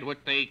satisfied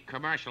with the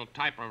commercial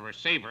type of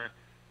receiver,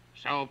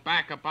 so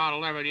back about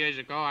 11 years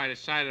ago, I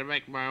decided to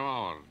make my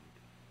own.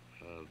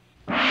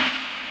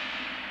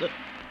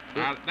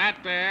 Now, that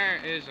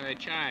there is a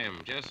chime,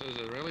 just as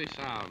it really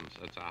sounds.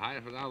 It's a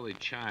high-fidelity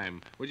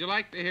chime. Would you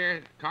like to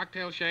hear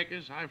cocktail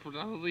shakers,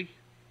 high-fidelity?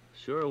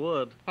 Sure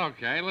would.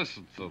 Okay,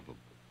 listen to them.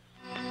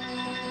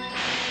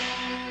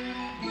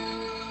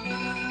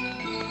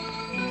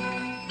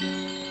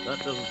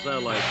 That doesn't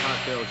sound like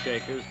cocktail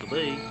shakers to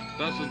me.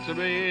 Doesn't to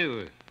me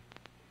either.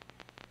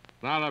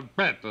 Not a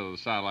bit doesn't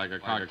sound like a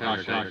cocktail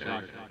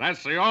shaker.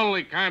 That's the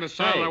only kind of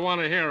sound I want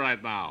to hear right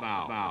now.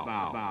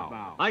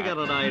 I got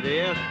an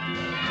idea.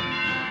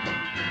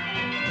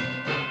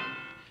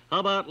 How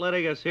about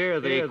letting us hear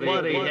the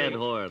quaddy head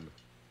horn?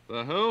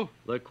 The who?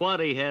 The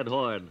quaddy head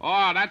horn.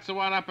 Oh, that's the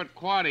one up at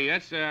Quaddy.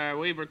 That's,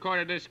 we've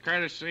recorded this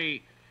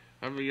courtesy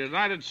of the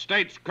United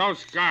States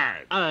Coast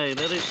Guard. I ain't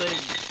anything.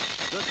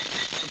 Good.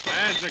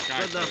 That's a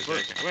cocktail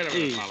shaker. Wait a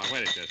minute, fella.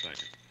 Wait just a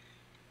second.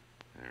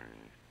 There.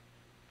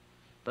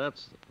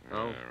 That's...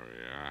 There we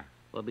are.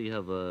 Let me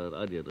have an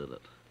onion in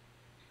it.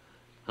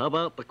 How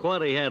about the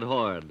quaddy head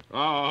horn?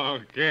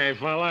 Okay,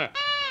 fella.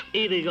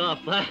 Eating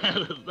off that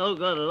is no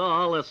good at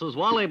all. This is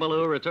Wally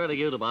Ballou returning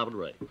you to Bob and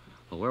Ray.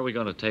 Well, where are we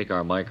going to take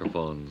our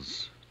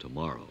microphones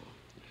tomorrow?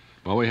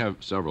 Well, we have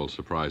several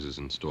surprises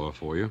in store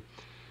for you,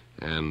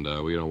 and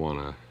we don't want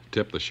to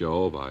tip the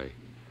show by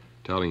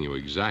telling you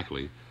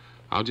exactly.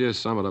 I'll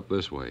just sum it up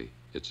this way.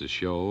 It's a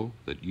show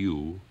that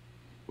you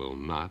will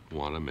not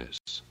want to miss.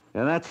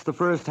 And that's the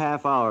first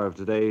half hour of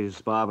today's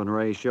Bob and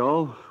Ray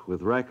show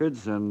with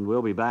records, and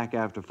we'll be back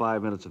after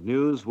 5 minutes of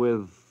news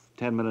with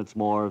 10 minutes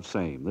more of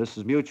same. This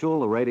is Mutual,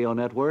 the radio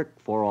network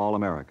for all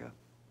America.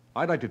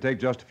 I'd like to take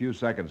just a few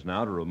seconds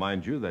now to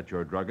remind you that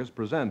your druggist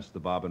presents the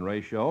Bob and Ray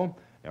Show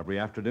every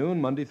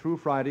afternoon, Monday through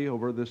Friday,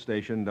 over this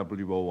station,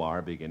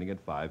 WOR, beginning at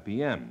 5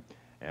 p.m.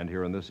 And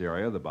here in this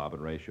area, the Bob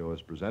and Ray Show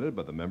is presented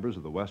by the members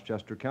of the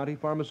Westchester County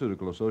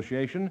Pharmaceutical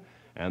Association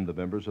and the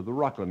members of the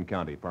Rockland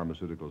County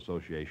Pharmaceutical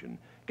Association.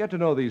 Get to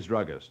know these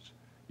druggists.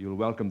 You'll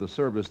welcome the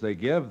service they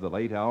give, the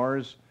late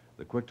hours,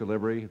 the quick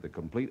delivery, the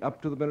complete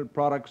up-to-the-minute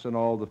products, and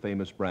all the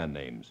famous brand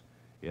names.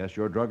 Yes,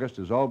 your druggist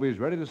is always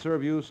ready to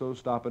serve you, so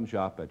stop and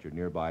shop at your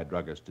nearby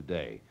druggist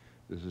today.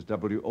 This is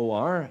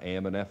WOR,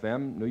 AM and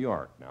FM, New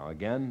York. Now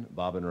again,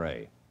 Bob and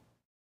Ray.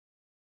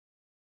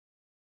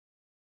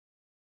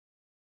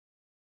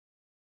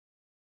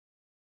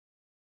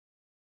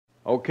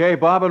 Okay,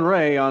 Bob and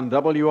Ray on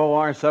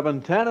WOR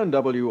 710 and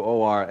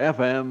WOR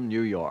FM,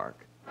 New York.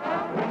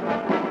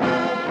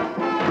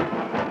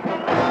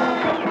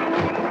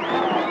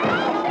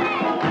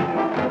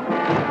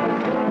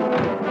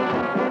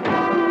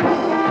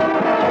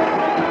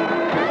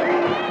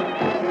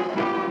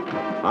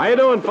 How you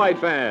doing, fight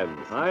fans?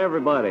 Hi,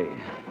 everybody.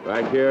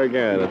 Back here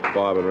again at the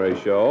Bob and Ray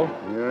Show.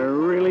 You're a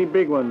really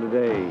big one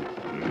today.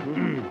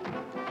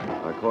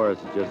 Our chorus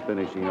is just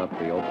finishing up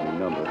the opening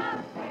number.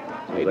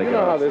 Hey, do you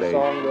know how this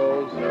song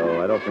goes?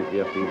 No, I don't think you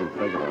have to even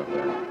think about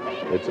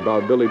that. It's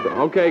about Billy...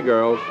 Okay,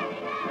 girls.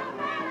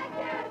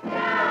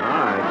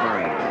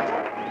 Hi.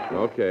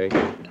 Okay.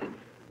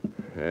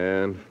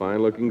 And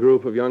fine-looking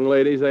group of young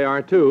ladies they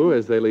are, too,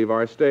 as they leave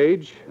our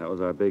stage. That was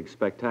our big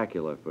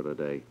spectacular for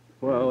today.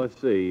 Well, let's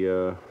see.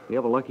 You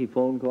have a lucky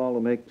phone call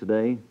to make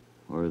today?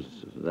 Or is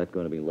that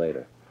going to be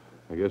later?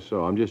 I guess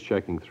so. I'm just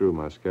checking through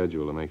my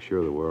schedule to make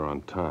sure that we're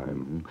on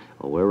time.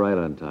 Well, we're right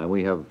on time.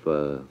 We have...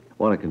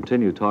 want to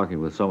continue talking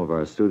with some of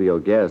our studio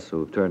guests who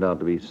have turned out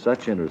to be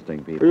such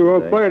interesting people. You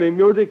were playing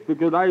music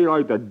because I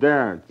like to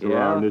dance Yeah.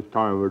 around this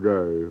time of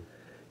day.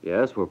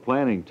 Yes, we're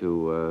planning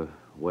to,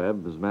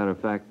 Webb. As a matter of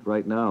fact,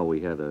 right now we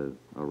had a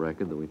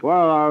record that we...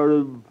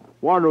 Well,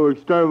 want to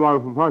extend my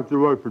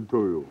congratulations to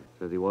you.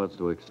 Says he wants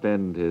to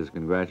extend his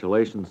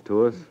congratulations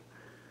to us.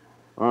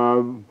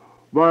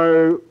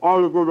 May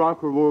all the good luck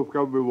in the world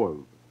come your way.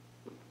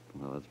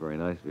 Well, that's very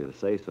nice of you to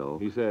say so.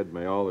 He said,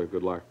 may all the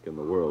good luck in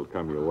the world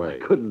come your way. I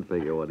couldn't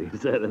figure what he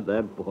said at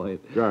that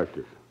point.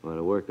 Gotcha. But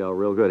it worked out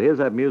real good. Here's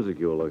that music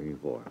you were looking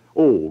for.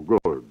 Oh,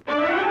 good.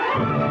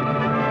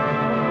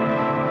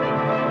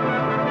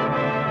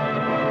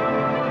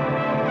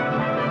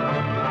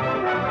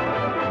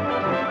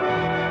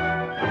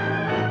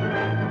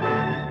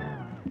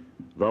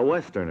 The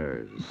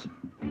Westerners.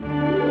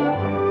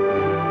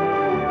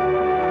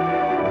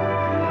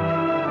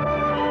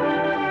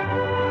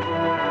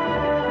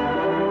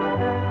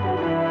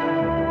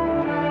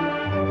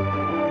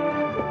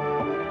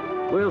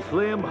 Well,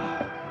 Slim,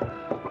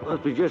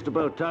 must be just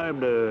about time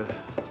to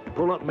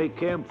pull up and make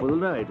camp for the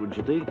night, wouldn't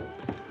you think?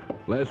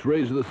 Last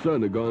rays of the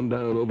sun have gone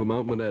down over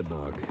Mount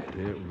Monadnock.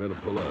 Yeah, we better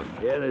pull up.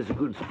 Yeah, there's a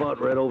good spot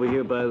right over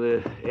here by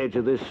the edge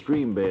of this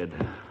stream bed.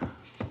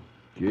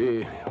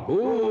 Gee.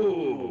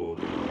 Oh!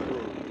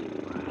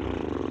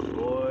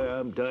 Boy,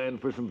 I'm dying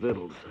for some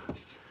victuals.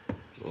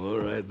 All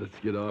right, let's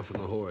get off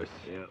on the horse.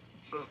 Yeah.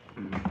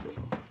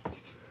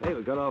 Hey,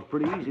 we got off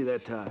pretty easy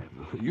that time.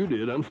 You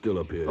did. I'm still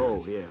up here.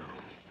 Oh, yeah.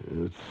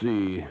 Let's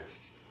see.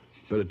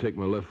 Better take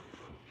my left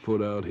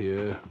foot out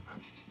here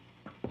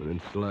and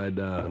then slide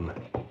down.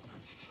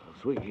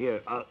 Sweet,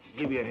 here, I'll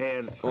give you a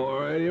hand. All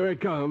right, here I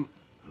come.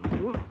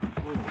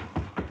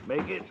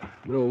 Make it.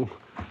 No,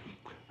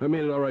 I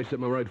made it all right,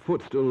 except my right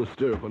foot's still in the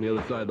stirrup on the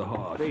other side of the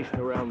horse. Facing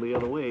around the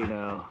other way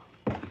now.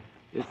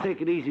 Just take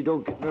it easy,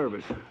 don't get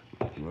nervous.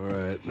 All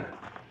right.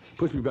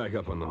 Push me back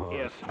up on the horse.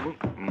 Yes.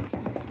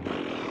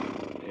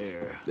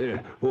 There.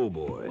 There. Oh,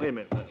 boy. Wait a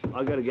minute.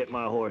 I gotta get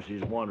my horse.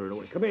 He's wandering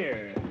away. Come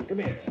here. Come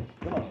here.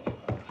 Come on.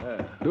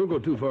 Don't go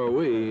too far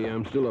away.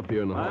 I'm still up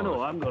here on the horse. I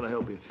know. I'm gonna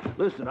help you.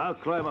 Listen, I'll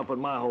climb up on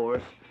my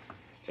horse,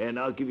 and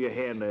I'll give you a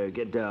hand to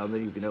get down.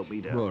 Then you can help me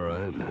down. All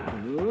right.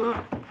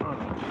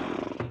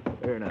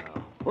 There now.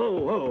 Whoa,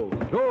 whoa.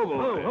 Oh,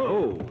 boy.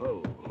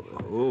 Whoa.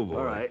 Oh, boy.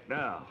 All right,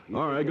 now.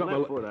 All right, I got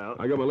my foot out.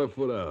 I got my left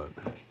foot out.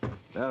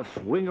 Now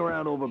swing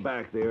around over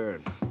back there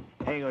and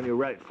hang on your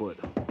right foot.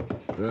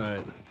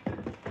 Right.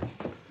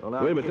 Well,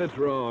 now Wait a minute, that's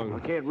wrong. I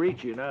can't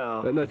reach you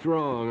now. That's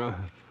wrong.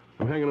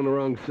 I'm hanging on the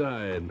wrong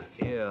side.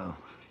 Yeah.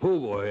 Oh,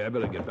 boy, I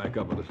better get back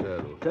up on the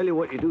saddle. Tell you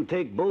what you do,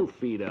 take both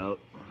feet out.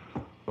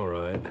 All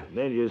right.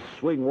 Then you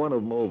swing one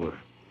of them over.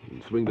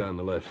 And swing down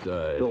the left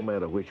side. Don't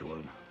matter which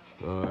one.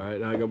 All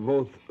right, I got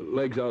both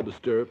legs out of the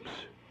stirrups.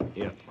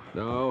 Yeah.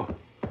 Now,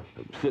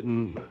 I'm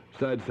sitting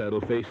side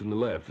saddle facing the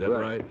left. Is that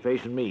right?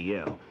 Facing me,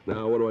 yeah.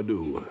 Now, what do I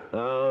do?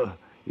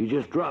 You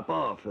just drop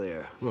off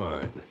there. All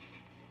right.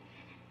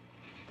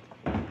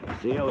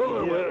 See how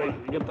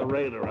wait, get the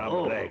rein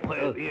around the neck.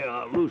 Yeah,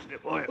 I'll loosen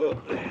it, boy.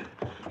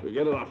 We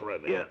get it off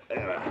right there.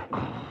 Yeah.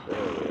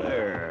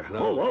 There.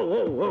 Now,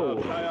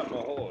 Whoa. tie up my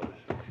horse.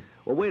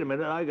 Well, wait a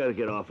minute. I gotta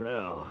get off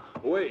now.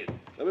 Wait.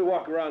 Let me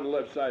walk around the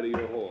left side of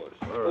your horse.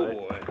 All right. Oh,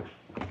 boy.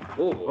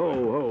 Oh,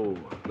 boy.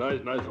 Oh.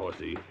 Nice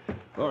horsey.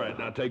 All right,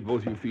 now take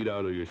both your feet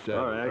out of your saddle.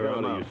 All right, I or got out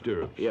 'em of out. your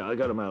stirrups. Yeah, I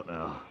got them out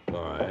now.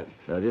 All right.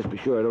 Now, just be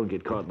sure I don't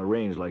get caught in the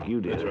reins like you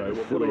did. That's right.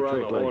 We'll put Silly around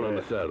trick the like horn on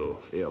that. the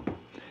saddle. Yeah.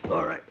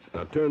 All right.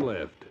 Now turn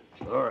left.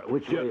 All right.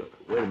 Which way?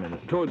 Wait a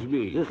minute. Towards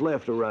me. Just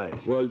left or right?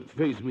 Well,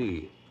 face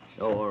me.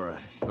 Oh, all right.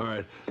 All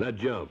right. Now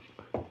jump.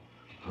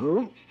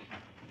 Huh?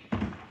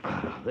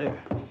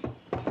 There.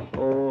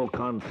 Oh,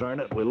 concern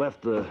it. We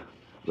left the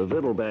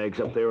victual bags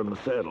up there in the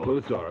saddle. Well,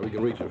 it's all right. We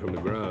can reach it from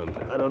the ground.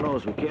 I don't know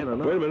if we can or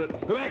not. Wait a minute.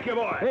 Come back here,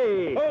 boy.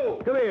 Hey. Oh.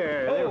 Come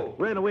here. Oh.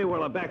 Ran away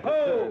while I'm back.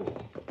 Oh.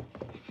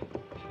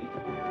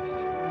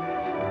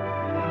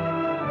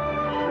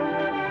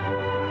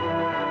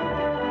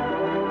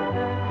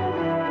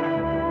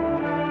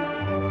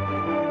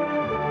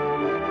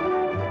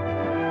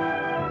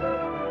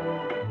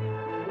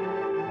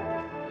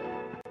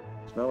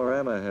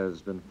 Smellorama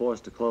has been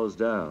forced to close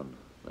down.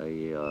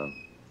 They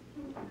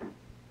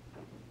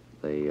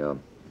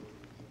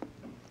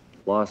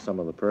lost some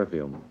of the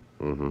perfume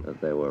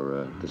that they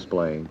were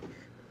displaying.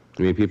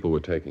 I mean, people were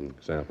taking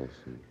samples.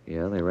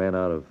 Yeah, they ran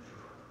out of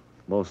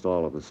most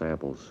all of the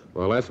samples.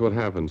 Well, that's what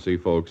happens, see,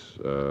 folks,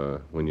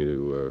 when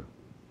you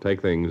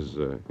take things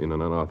in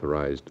an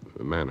unauthorized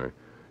manner.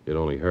 It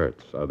only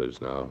hurts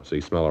others now. See,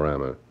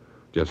 Smellorama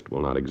just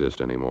will not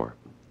exist anymore.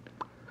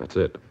 That's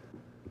it.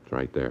 It's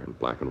right there in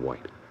black and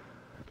white.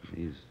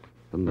 Jeez.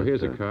 Well,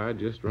 here's a card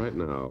just right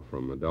now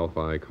from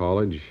Adelphi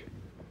College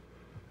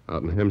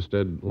out in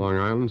Hempstead, Long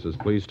Island. Says,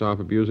 please stop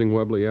abusing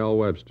Webley L.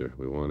 Webster.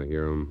 We want to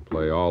hear him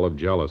play all of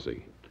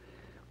Jealousy.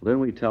 Well, didn't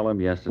we tell him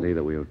yesterday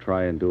that we would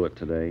try and do it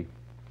today?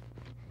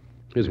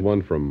 Here's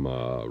one from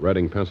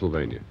Reading,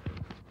 Pennsylvania.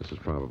 This is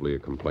probably a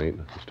complaint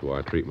as to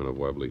our treatment of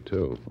Webley,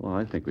 too. Well,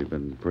 I think we've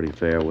been pretty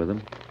fair with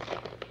him.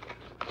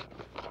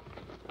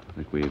 I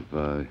think we've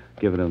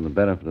given him the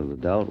benefit of the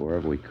doubt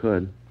wherever we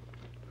could.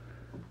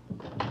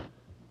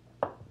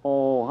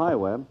 Oh, hi,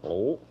 Webb.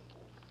 Oh.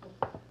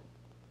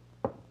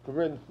 Come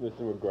in,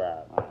 Mr.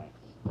 McGrath.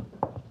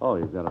 Oh,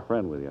 you've got a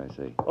friend with you, I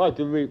see. I'd like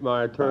to meet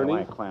my attorney.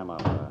 Why clam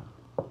up?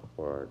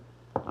 Word.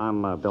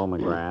 I'm Bill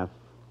McGrath,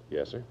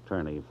 Yes, sir.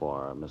 attorney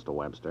for Mr.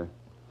 Webster.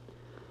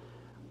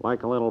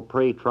 Like a little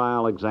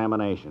pre-trial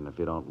examination, if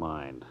you don't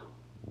mind.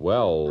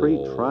 Well,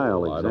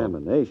 Pre-trial I don't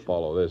examination.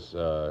 follow this.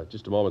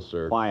 Just a moment,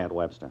 sir. Quiet,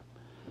 Webster.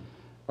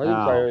 I didn't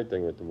Now- say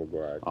anything, Mr.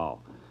 McGrath. Oh.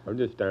 I'm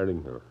just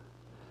standing here.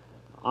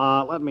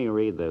 Let me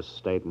read this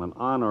statement.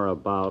 On or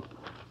about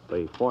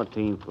the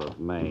 14th of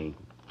May,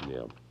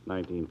 Yeah.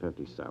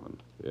 1957.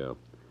 Yeah.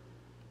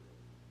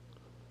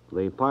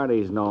 The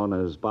parties known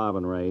as Bob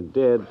and Ray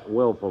did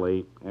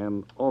willfully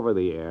and over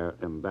the air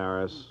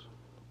embarrass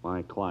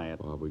my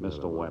client, Well, we got Mr.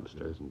 it. It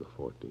Webster. isn't the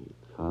 14th.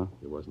 Huh?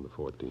 It wasn't the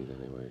 14th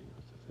anyway. It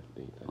was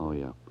the 15th. Oh,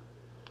 yeah.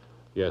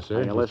 Yes,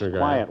 sir. Now, Mr. listen, McGrath.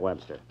 quiet,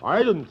 Webster.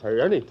 I didn't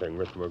say anything,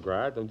 Mr.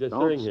 McGrath. I'm just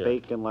Don't sitting here.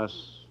 speak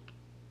unless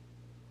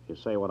you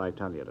say what I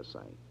tell you to say.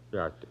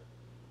 Yeah.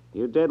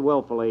 You did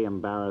willfully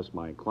embarrass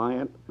my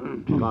client,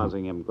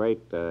 causing him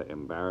great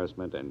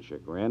embarrassment and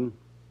chagrin.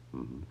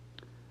 Mm-hmm.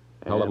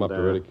 Held him up to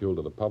And, ridicule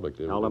to the public,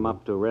 didn't Held we? him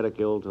up to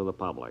ridicule to the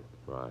public.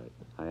 Right.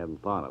 I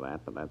hadn't thought of that,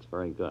 but that's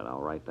very good.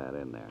 I'll write that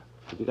in there.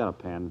 Have you got a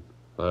pen?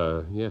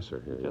 Yes, sir.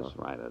 Here you Just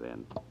are. write it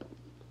in.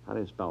 How do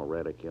you spell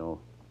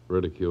ridicule?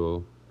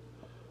 Ridicule.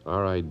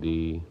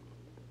 R-I-D-I.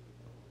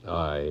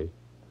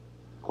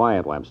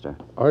 Quiet, Webster.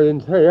 I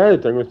didn't say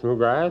anything, Mr.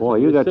 McGrath. Boy,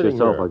 I'm you just got sitting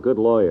yourself here. a good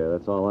lawyer.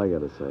 That's all I got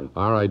to say.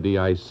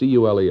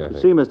 R-I-D-I-C-U-L-E, I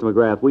think. See, Mr.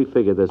 McGrath, we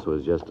figured this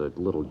was just a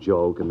little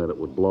joke and that it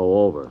would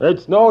blow over.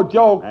 It's no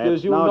joke, It's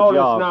as you no notice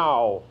joke.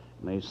 now.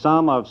 The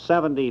sum of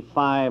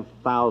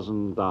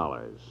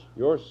 $75,000.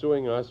 You're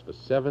suing us for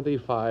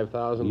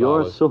 $75,000.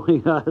 You're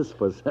suing us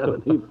for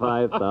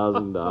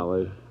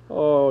 $75,000.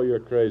 Oh, you're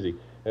crazy.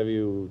 Have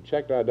you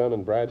checked out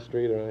Dun &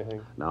 Bradstreet or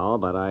anything? No,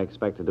 but I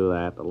expect to do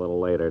that a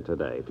little later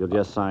today. If you'll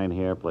just sign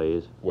here,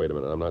 please. Wait a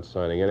minute. I'm not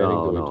signing anything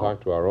No, till no. we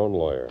talk to our own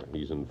lawyer.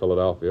 He's in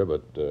Philadelphia,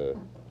 but...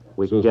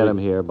 We soon can as get him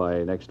here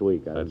by next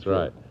week. That's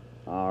right.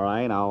 All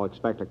right, I'll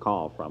expect a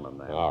call from him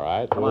then. All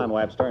right. Come on,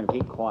 Webster, and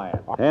keep quiet.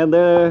 And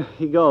there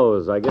he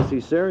goes. I guess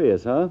he's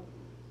serious, huh?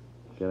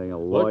 Getting a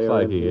lawyer Looks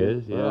like in he here.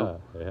 is, yeah,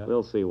 Well, yeah.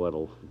 We'll see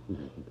what'll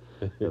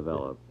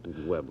develop.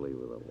 Webley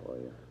with a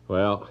lawyer.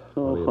 Well,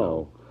 what do you Ho,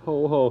 know?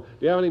 Ho, ho. Do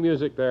you have any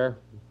music there?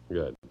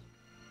 Good.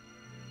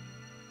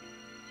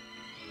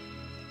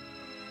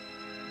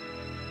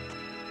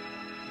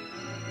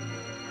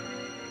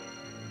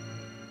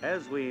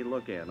 As we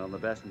look in on the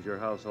Bessinger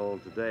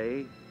household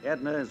today,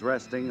 Edna is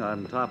resting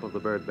on top of the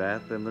bird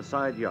bath in the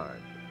side yard.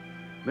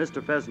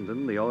 Mr.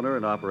 Fessenden, the owner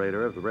and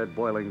operator of the Red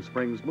Boiling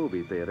Springs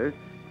Movie Theater,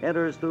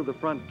 enters through the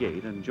front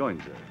gate and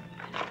joins her.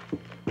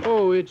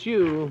 Oh, it's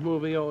you,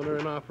 movie owner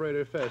and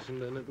operator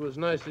Fessenden. It was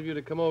nice of you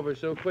to come over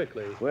so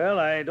quickly. Well,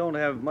 I don't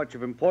have much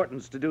of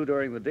importance to do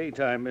during the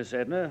daytime, Miss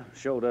Edna.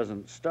 Show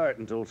doesn't start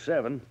until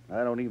 7.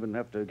 I don't even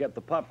have to get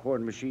the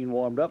popcorn machine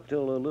warmed up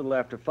till a little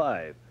after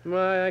 5.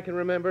 Why, I can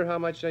remember how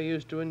much I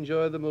used to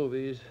enjoy the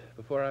movies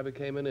before I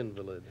became an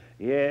invalid.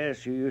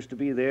 Yes, you used to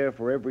be there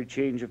for every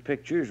change of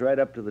pictures right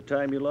up to the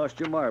time you lost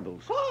your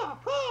marbles.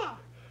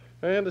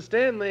 I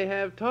understand they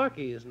have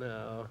talkies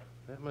now.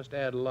 That must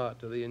add a lot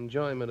to the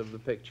enjoyment of the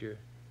picture.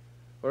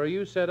 Or are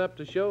you set up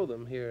to show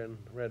them here in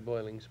Red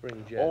Boiling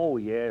Springs yet? Oh,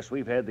 yes,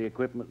 we've had the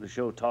equipment to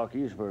show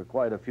talkies for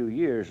quite a few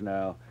years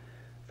now.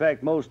 In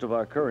fact, most of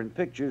our current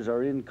pictures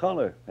are in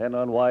color and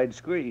on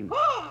widescreen.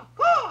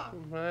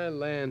 My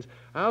lands.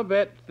 I'll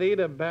bet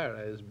Theda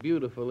Barra is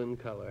beautiful in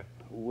color.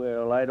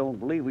 Well, I don't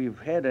believe we've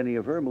had any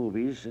of her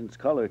movies since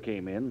color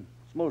came in.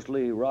 It's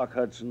mostly Rock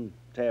Hudson,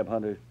 Tab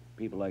Hunter,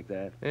 people like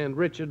that. And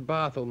Richard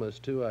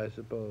Barthelmess, too, I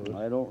suppose.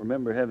 I don't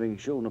remember having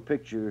shown a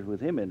picture with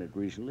him in it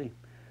recently.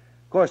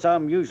 Of course,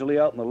 I'm usually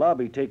out in the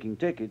lobby taking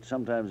tickets.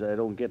 Sometimes I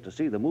don't get to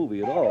see the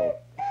movie at all.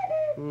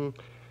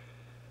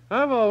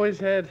 I've always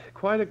had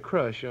quite a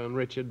crush on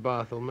Richard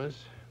Barthelmess.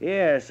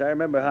 Yes, I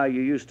remember how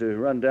you used to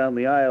run down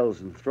the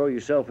aisles and throw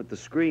yourself at the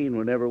screen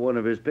whenever one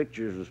of his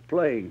pictures was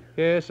playing.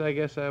 Yes, I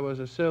guess I was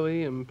a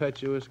silly,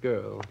 impetuous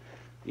girl.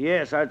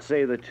 Yes, I'd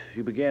say that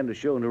you began to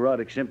show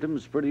neurotic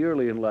symptoms pretty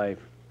early in life.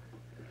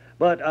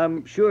 But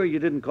I'm sure you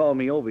didn't call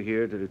me over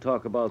here to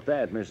talk about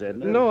that, Miss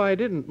Edna. No, I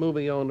didn't,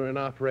 movie owner and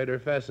operator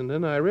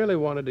Fessenden. I really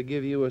wanted to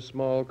give you a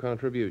small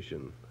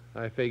contribution.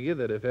 I figure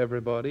that if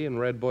everybody in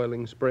Red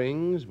Boiling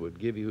Springs would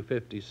give you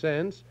 50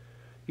 cents,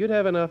 you'd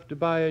have enough to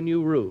buy a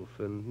new roof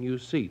and new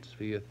seats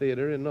for your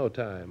theater in no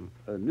time.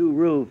 A new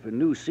roof and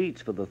new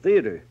seats for the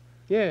theater?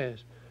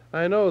 Yes.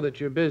 I know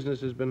that your business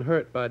has been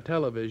hurt by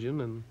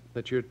television and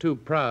that you're too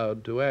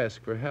proud to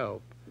ask for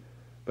help.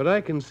 But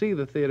I can see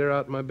the theater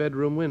out my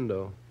bedroom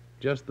window.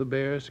 Just the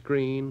bare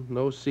screen,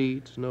 no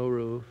seats, no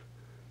roof.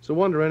 It's a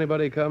wonder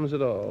anybody comes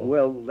at all.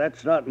 Well,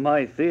 that's not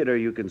my theater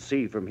you can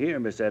see from here,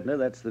 Miss Edna.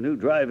 That's the new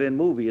drive-in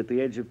movie at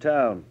the edge of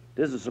town.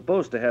 It isn't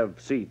supposed to have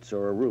seats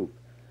or a roof.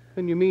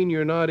 And you mean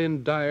you're not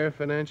in dire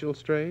financial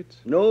straits?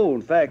 No,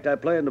 in fact, I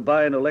plan to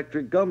buy an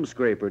electric gum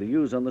scraper to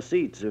use on the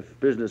seats if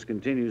business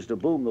continues to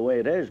boom the way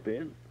it has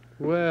been.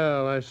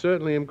 Well, I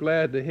certainly am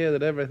glad to hear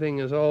that everything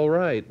is all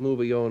right,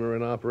 movie owner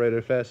and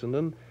operator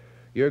Fessenden.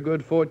 Your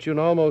good fortune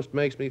almost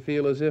makes me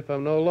feel as if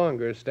I'm no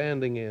longer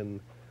standing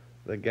in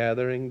the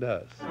gathering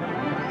dusk.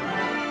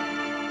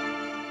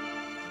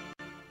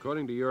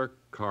 According to your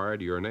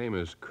card, your name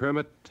is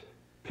Kermit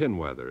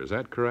Pinweather. Is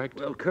that correct?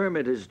 Well,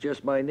 Kermit is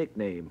just my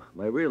nickname.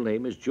 My real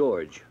name is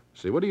George.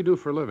 See, what do you do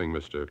for a living,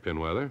 Mr.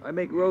 Pinweather? I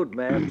make road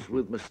maps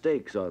with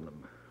mistakes on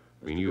them.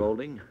 Mr.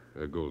 Goulding?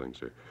 Goulding,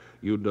 sir.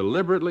 You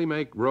deliberately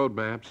make road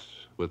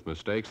maps with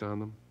mistakes on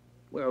them?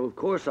 Well, of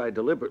course I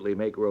deliberately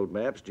make road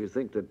maps. Do you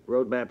think that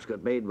road maps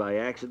got made by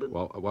accident?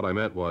 Well, what I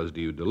meant was,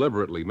 do you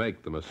deliberately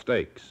make the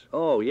mistakes?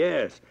 Oh,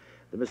 yes.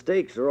 The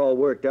mistakes are all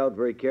worked out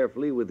very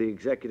carefully with the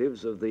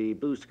executives of the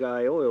Blue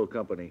Sky Oil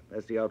Company.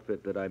 That's the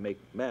outfit that I make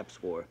maps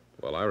for.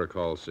 Well, I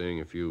recall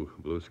seeing a few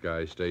Blue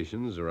Sky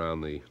stations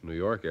around the New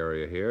York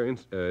area here.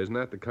 Isn't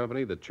that the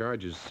company that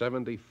charges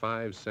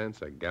 75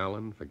 cents a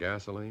gallon for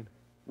gasoline?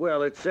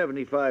 Well, it's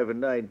 75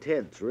 and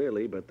 9/10,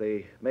 really, but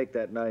they make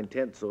that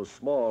 9/10 so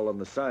small on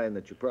the sign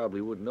that you probably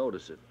wouldn't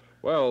notice it.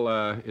 Well,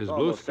 is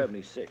almost Blue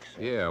 76.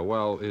 Yeah,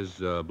 well, is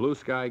Blue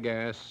Sky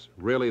gas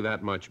really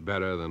that much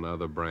better than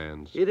other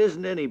brands? It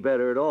isn't any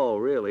better at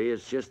all, really.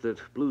 It's just that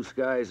Blue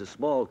Sky is a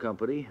small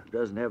company,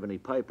 doesn't have any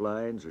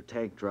pipelines or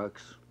tank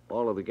trucks.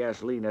 All of the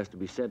gasoline has to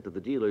be sent to the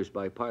dealers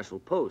by parcel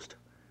post,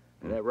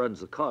 and that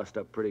runs the cost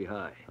up pretty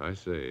high. I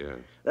see, yeah.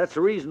 That's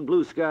the reason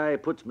Blue Sky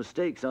puts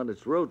mistakes on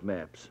its road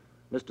maps.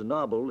 Mr.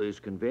 Noble is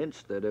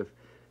convinced that if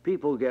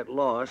people get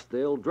lost,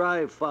 they'll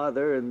drive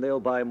farther and they'll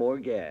buy more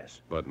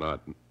gas. But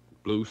not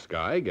Blue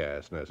Sky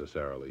gas,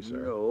 necessarily,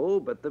 sir. No,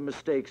 but the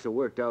mistakes are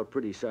worked out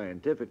pretty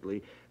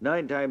scientifically.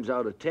 9 times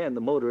out of 10,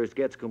 the motorist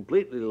gets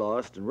completely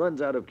lost and runs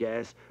out of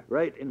gas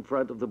right in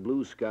front of the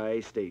Blue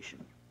Sky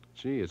station.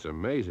 Gee, it's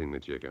amazing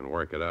that you can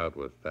work it out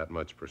with that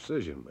much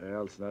precision.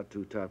 Well, it's not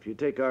too tough. You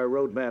take our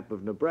road map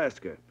of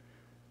Nebraska.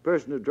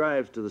 Person who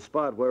drives to the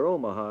spot where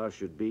Omaha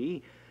should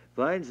be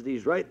finds that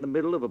he's right in the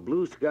middle of a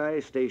Blue Sky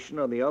station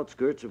on the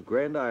outskirts of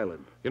Grand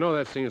Island. You know,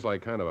 that seems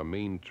like kind of a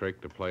mean trick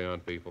to play on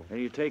people. And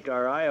you take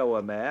our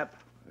Iowa map.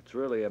 It's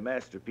really a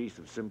masterpiece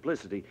of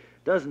simplicity.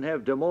 Doesn't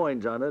have Des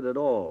Moines on it at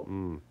all.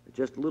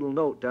 Just a little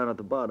note down at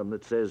the bottom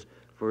that says,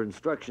 for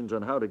instructions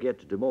on how to get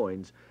to Des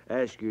Moines,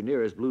 ask your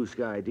nearest Blue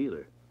Sky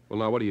dealer. Well,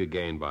 now, what do you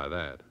gain by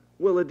that?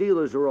 Well, the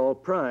dealers are all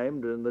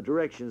primed, and the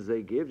directions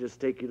they give just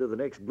take you to the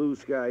next Blue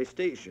Sky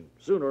station.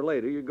 Sooner or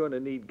later, you're going to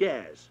need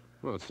gas.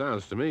 Well, it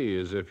sounds to me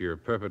as if you're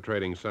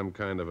perpetrating some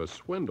kind of a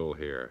swindle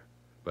here.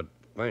 But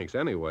thanks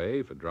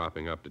anyway for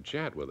dropping up to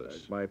chat with us.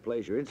 It's my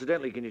pleasure.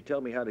 Incidentally, can you tell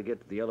me how to get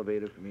to the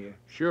elevator from here?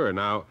 Sure.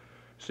 Now,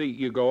 see,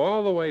 you go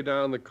all the way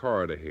down the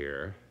corridor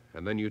here,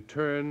 and then you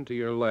turn to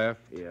your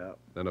left. Yeah.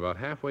 Then about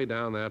halfway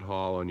down that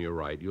hall on your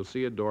right, you'll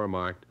see a door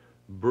marked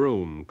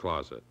Broom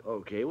Closet.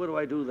 Okay, what do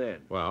I do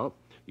then? Well,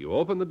 you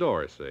open the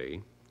door,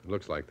 see? It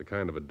looks like the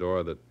kind of a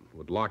door that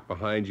would lock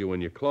behind you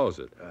when you close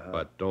it.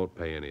 But don't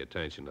pay any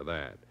attention to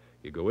that.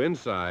 You go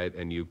inside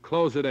and you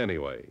close it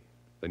anyway.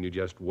 Then you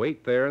just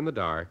wait there in the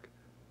dark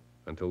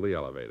until the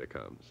elevator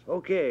comes.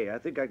 Okay, I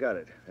think I got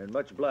it. And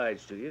much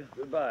obliged to you.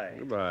 Goodbye.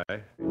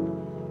 Goodbye.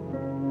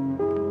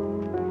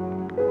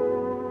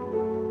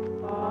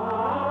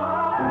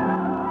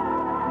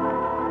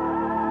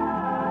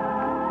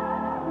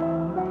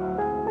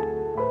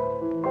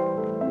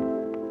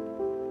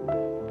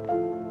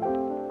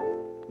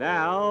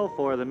 Now,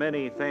 for the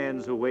many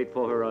fans who wait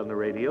for her on the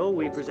radio,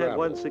 we present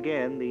once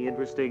again the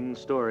interesting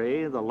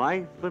story, The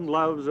Life and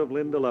Loves of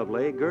Linda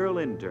Lovely, Girl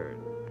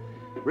Intern.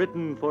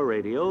 Written for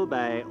radio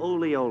by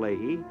Ole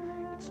Olehi,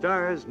 it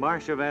stars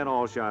Marcia Van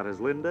Alshot as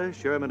Linda,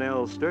 Sherman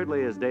L.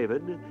 Sturdley as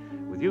David,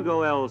 with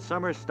Hugo L.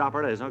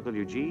 Summerstopper as Uncle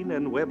Eugene,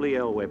 and Webley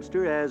L.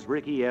 Webster as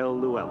Ricky L.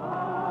 Llewellyn.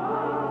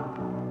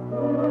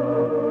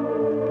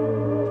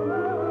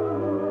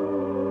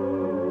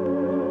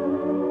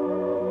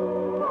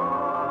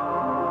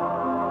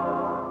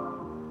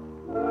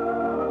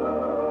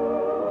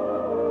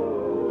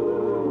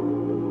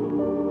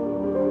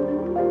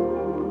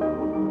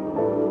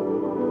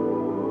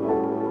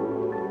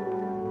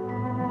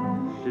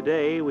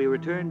 Today, we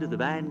return to the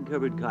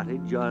vine-covered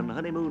cottage on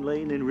Honeymoon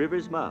Lane in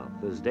River's Mouth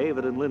as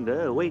David and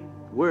Linda await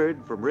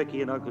word from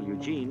Ricky and Uncle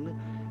Eugene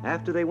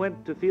after they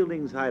went to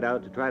Fielding's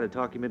hideout to try to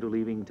talk him into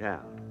leaving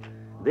town.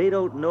 They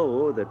don't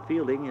know that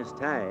Fielding has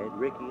tied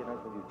Ricky and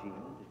Uncle Eugene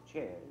to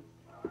chairs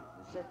and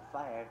set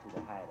fire to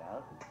the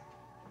hideout,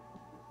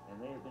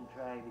 and they've been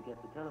trying to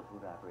get the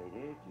telephone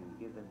operator to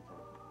give them some...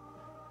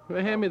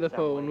 Well, hand me the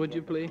phone, would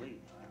you, please?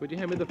 Would you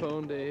hand me the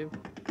phone, Dave?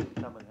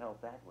 Come and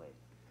help that way.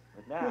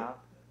 But now...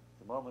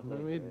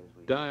 Let me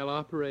dial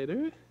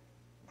operator.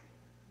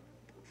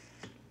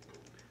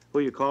 Who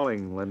are you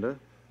calling, Linda?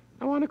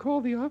 I want to call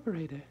the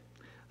operator.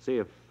 See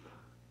if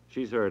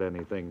she's heard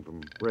anything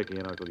from Ricky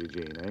and Uncle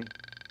Eugene,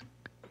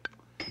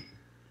 eh?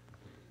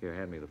 Here,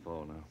 hand me the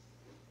phone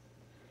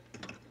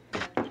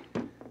now.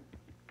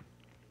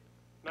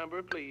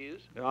 Number,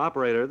 please.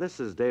 Operator, this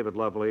is David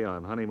Lovely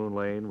on Honeymoon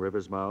Lane,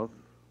 River's Mouth.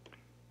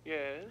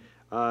 Yes?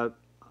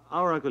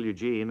 Our Uncle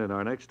Eugene and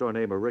our next-door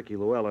neighbor, Ricky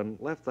Llewellyn,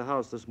 left the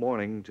house this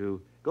morning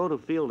to go to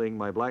Fielding,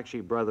 my Black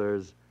Sheep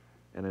brother's,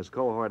 and his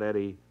cohort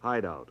Eddie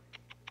hideout.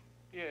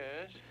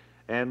 Yes?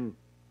 And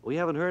we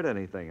haven't heard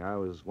anything. I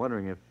was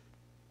wondering if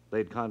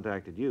they'd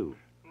contacted you.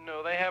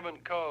 No, they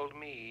haven't called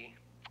me.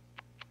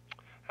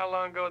 How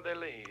long ago did they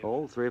leave?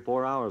 Oh, 3 or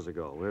 4 hours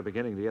ago. We're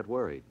beginning to get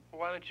worried.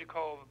 Why don't you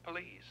call the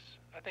police?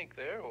 I think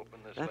they're open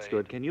this That's late.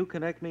 good. Can you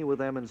connect me with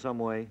them in some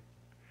way?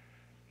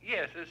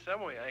 Yes, there's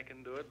some way I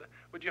can do it.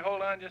 Would you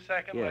hold on just a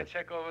second while I Yes.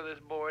 check over this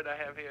board I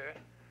have here?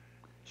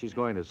 She's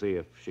going to see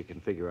if she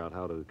can figure out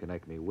how to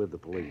connect me with the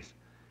police.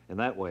 And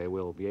that way,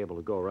 we'll be able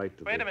to go right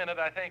to Wait a minute,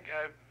 I think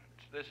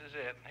this is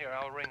it. Here,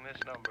 I'll ring this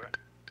number.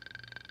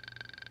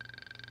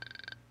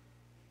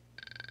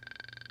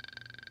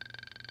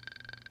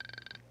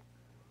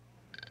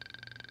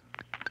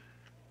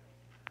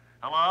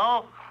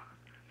 Hello?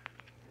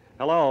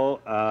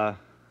 Hello,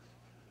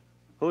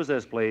 who's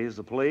this, please?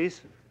 The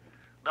police?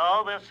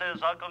 No, this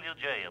is Uncle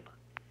Eugene.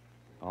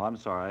 Oh, I'm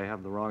sorry. I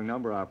have the wrong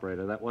number,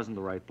 operator. That wasn't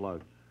the right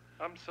plug.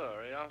 I'm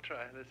sorry. I'll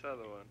try this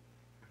other one.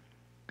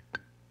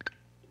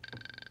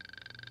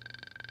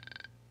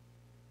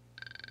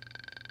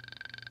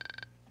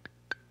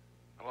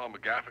 Hello,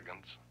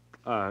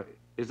 McGaffigan's.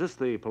 Is this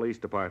the police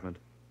department?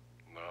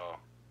 No,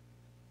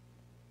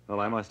 Well,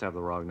 I must have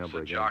the wrong it's number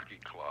the again. jockey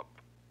club.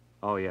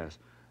 Oh, yes.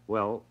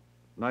 Well,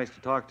 nice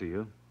to talk to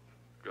you.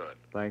 Good.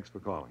 Thanks for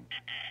calling.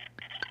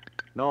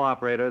 No,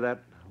 operator,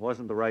 that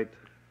wasn't the right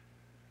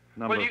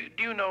number. Well,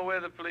 do you know where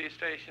the police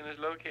station is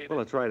located? Well,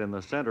 it's right in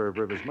the center of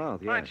River's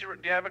Mouth, Why yes. don't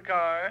you, do you have a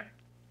car?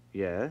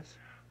 Yes?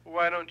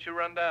 Why don't you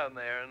run down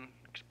there and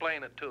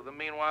explain it to them?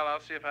 Meanwhile, I'll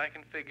see if I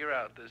can figure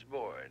out this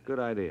board. Good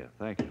idea.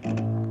 Thank you.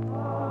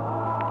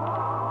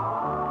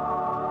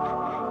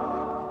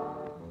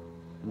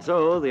 And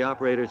so the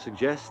operator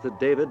suggests that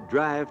David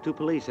drive to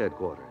police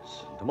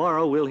headquarters.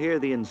 Tomorrow we'll hear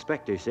the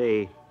inspector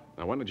say,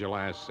 Now, when did you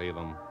last see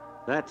them?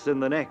 that's in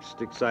the next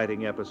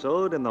exciting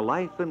episode in the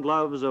life and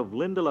loves of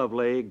Linda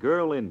Lovely,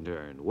 girl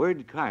intern.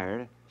 Word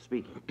Carr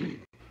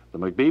speaking. The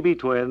McBeebe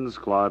twins,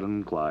 Claude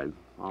and Clyde.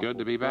 Good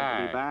to be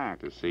back.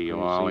 To see you Good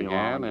to all see you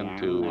again all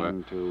and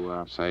again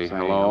to say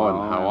hello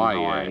and how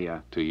are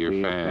you to your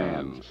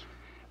fans.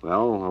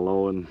 Well,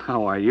 hello and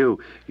how are you?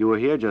 You were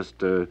here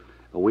just a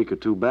week or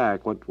two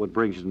back. What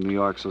brings you to New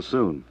York so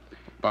soon?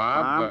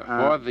 Bob,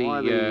 for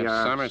the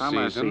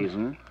summer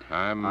season,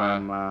 I'm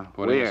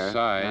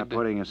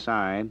putting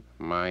aside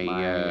my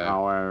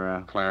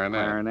our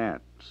clarinet.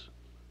 clarinets.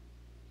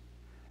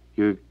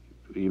 You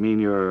mean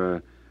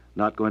you're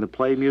not going to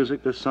play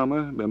music this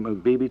summer,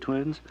 McBeebe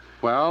twins?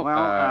 Well,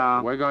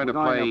 we're going to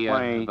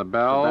play the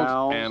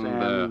bells and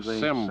the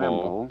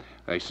cymbal.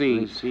 They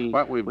see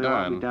what we've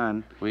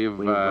done. We've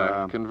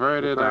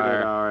converted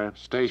our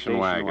station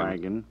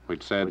wagon,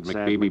 which said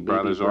McBeebe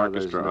Brothers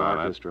Orchestra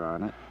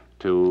on it,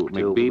 to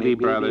McBeebe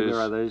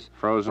Brothers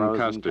Frozen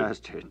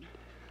Custard.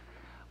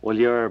 Well,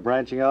 you're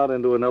branching out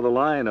into another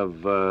line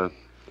of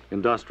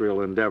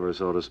industrial endeavor,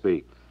 so to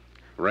speak.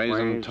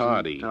 Raisin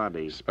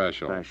Toddy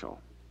Special.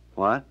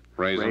 What?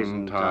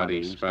 Raisin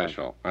Toddy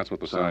Special. That's what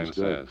the sign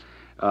says.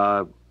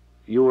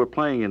 You were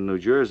playing in New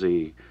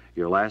Jersey,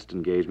 your last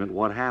engagement.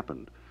 What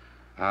happened?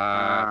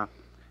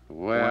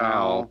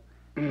 Well,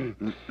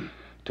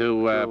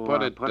 to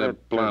put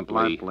it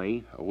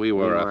bluntly, we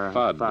were a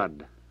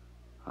thud.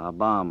 A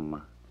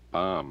bum.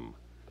 Bum.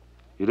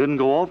 You didn't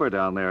go over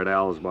down there at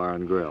Al's Bar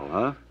and Grill,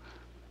 huh?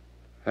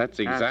 That's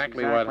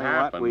exactly what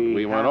happened.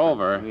 We went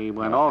over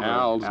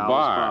Al's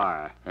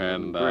Bar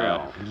and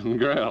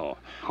Grill.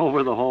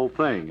 Over the whole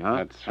thing, huh?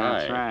 That's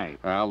right.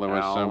 Well, there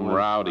was some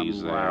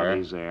rowdies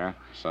there.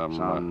 Some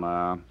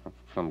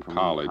from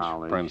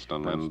college,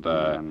 Princeton,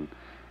 and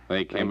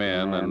they came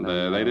in and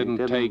they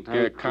didn't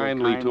take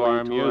kindly to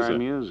our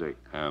music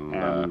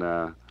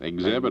and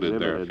exhibited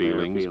their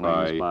feelings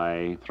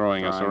by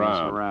throwing us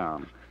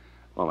around.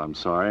 Well, I'm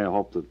sorry. I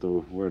hope that there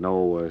were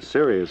no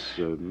serious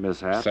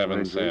mishaps.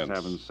 7 cents.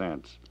 7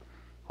 cents.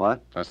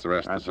 What? That's the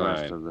rest of the sign. That's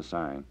the rest of the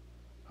sign.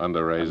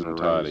 Under Raisin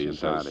Toddy, it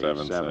says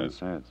 7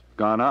 cents.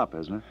 Gone up,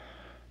 isn't it?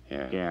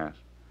 Yeah. Yes.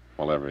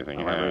 Well, everything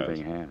has.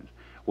 Everything has.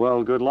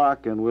 Well, good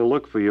luck, and we'll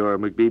look for your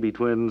McBeebe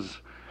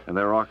twins and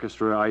their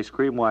orchestra ice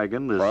cream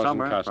wagon this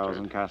summer.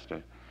 Frozen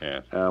custard.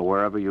 Yes.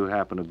 Wherever you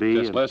happen to be.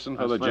 Just listen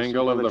for the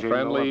jingle of the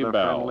friendly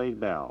bell. Friendly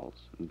bells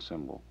and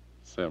cymbal.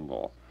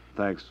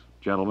 Thanks,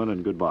 gentlemen,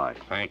 and goodbye.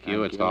 Thank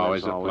you. It's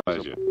always a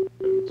pleasure.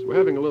 So we're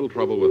having a little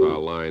trouble with our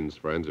lines,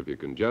 friends. If you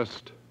can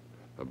just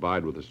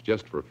abide with us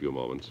just for a few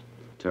moments.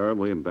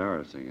 Terribly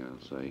embarrassing, I'll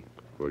say.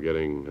 We're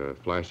getting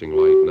flashing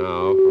light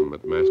now from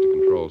at Master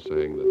Control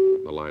saying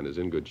that the line is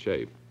in good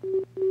shape.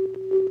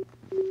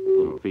 A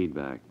little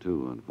feedback,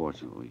 too,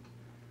 unfortunately.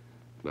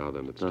 Now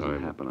then, it's Doesn't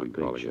time happen we on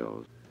call big again.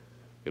 shows.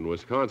 In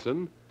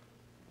Wisconsin,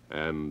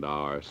 and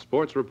our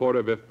sports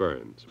reporter, Biff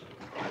Burns.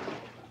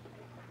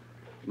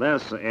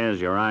 This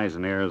is your eyes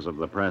and ears of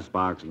the press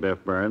box,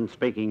 Biff Burns,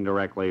 speaking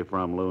directly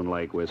from Loon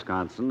Lake,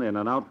 Wisconsin, in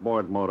an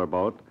outboard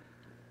motorboat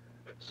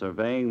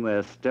surveying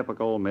this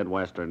typical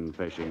Midwestern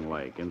fishing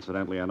lake.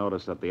 Incidentally, I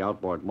noticed that the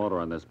outboard motor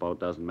on this boat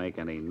doesn't make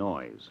any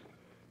noise.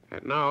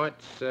 No,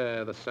 it's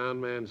the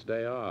sound man's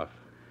day off.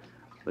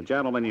 The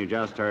gentleman you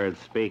just heard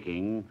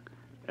speaking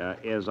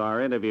is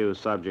our interview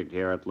subject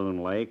here at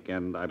Loon Lake,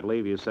 and I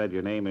believe you said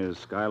your name is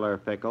Schuyler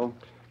Fickle?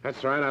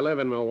 That's right. I live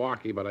in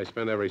Milwaukee, but I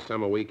spend every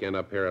summer weekend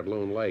up here at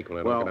Loon Lake when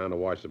I don't go down to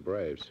watch the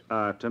Braves.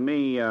 To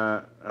me,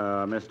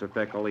 Mr.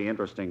 Fickle, the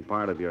interesting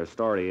part of your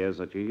story is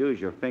that you use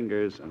your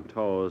fingers and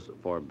toes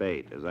for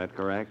bait. Is that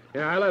correct?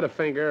 Yeah, I let a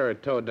finger or a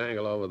toe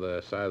dangle over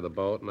the side of the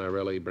boat, and I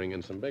really bring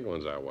in some big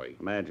ones our way.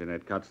 Imagine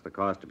it cuts the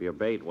cost of your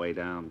bait way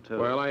down, too.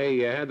 Well, I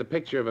had the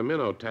picture of a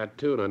minnow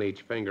tattooed on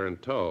each finger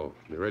and toe.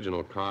 The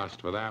original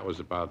cost for that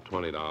was about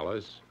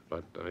 $20.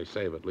 But I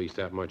save at least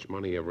that much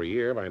money every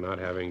year by not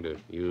having to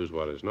use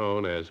what is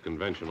known as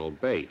conventional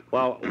bait.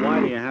 Well, why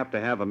do you have to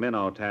have a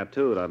minnow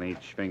tattooed on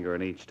each finger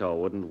and each toe?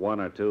 Wouldn't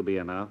one or two be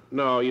enough?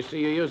 No, you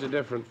see, you use a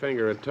different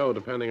finger or toe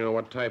depending on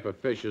what type of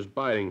fish is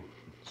biting.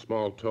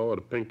 Small toe or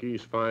the pinky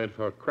is fine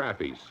for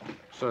crappies,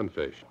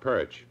 sunfish,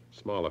 perch,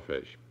 smaller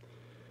fish.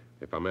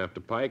 If I'm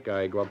after pike,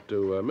 I go up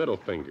to a middle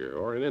finger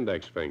or an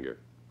index finger.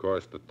 Of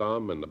course, the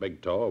thumb and the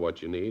big toe are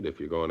what you need if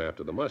you're going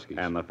after the muskies.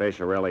 And the fish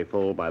are really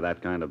fooled by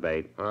that kind of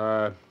bait?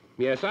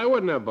 Yes, I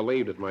wouldn't have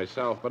believed it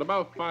myself, but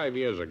about 5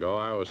 years ago,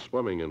 I was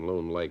swimming in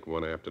Loon Lake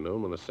one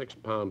afternoon when a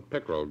 6-pound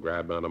pickerel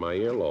grabbed onto my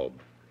earlobe.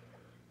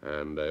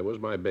 And it was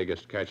my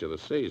biggest catch of the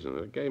season.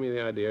 It gave me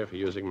the idea for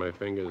using my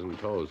fingers and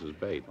toes as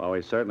bait. Well,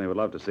 we certainly would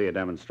love to see a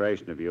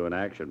demonstration of you in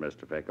action,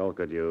 Mr. Fickle.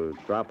 Could you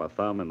drop a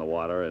thumb in the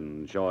water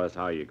and show us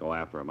how you go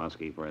after a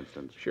muskie, for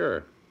instance?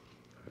 Sure.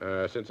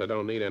 Since I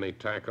don't need any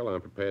tackle, I'm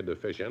prepared to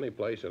fish any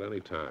place at any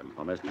time.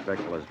 Well, Mr.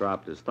 Fickle has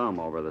dropped his thumb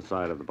over the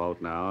side of the boat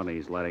now, and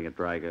he's letting it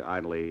drag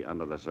idly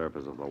under the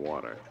surface of the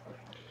water.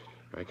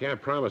 I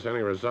can't promise any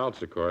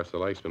results, of course. The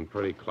lake's been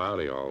pretty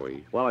cloudy all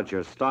week. Well, it's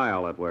your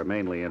style that we're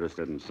mainly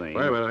interested in seeing.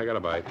 Wait a minute, I got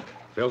a bite.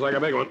 Feels like a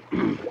big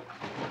one.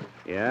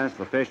 Yes,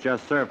 the fish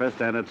just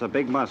surfaced, and it's a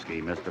big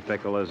muskie. Mr.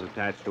 Fickle is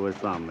attached to his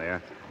thumb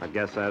there. I'd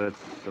guess that it's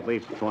at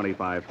least a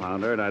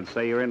 25-pounder, and I'd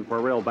say you're in for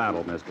a real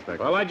battle, Mr.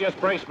 Fickle. Well, I just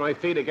braced my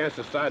feet against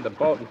the side of the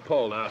boat and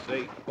pulled now,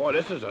 see? Boy,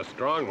 this is a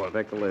strong one.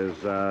 Fickle is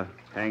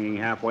hanging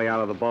halfway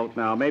out of the boat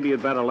now. Maybe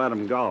you'd better let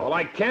him go. Well,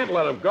 I can't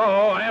let him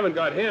go. I haven't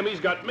got him.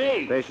 He's got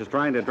me. Fish is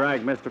trying to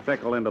drag Mr.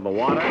 Fickle into the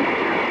water.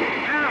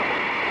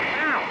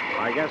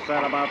 I guess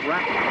that about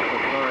wraps up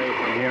the story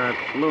from here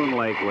at Loon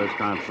Lake,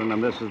 Wisconsin.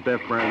 And this is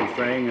Biff Burns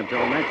saying,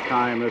 until next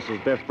time, this is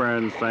Biff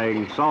Burns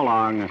saying so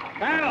long.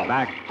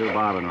 Back to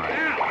Bob and Ray.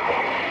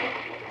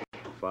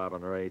 Bob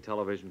and Ray,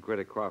 television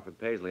critic Crawford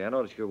Paisley. I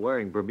noticed you're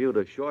wearing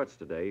Bermuda shorts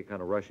today. You're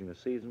kind of rushing the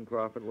season,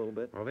 Crawford, a little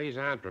bit? Well, these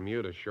aren't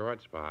Bermuda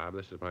shorts, Bob.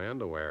 This is my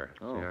underwear.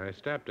 Oh. See, I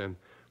stepped in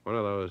one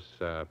of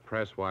those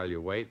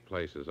press-while-you-wait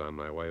places on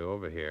my way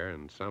over here,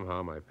 and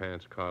somehow my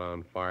pants caught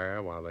on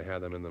fire while they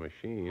had them in the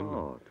machine.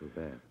 Oh, too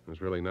bad.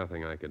 There's really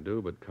nothing I could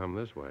do but come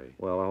this way.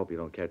 Well, I hope you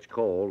don't catch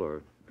cold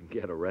or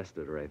get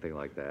arrested or anything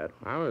like that.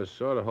 I was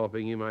sort of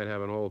hoping you might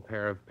have an old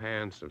pair of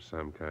pants of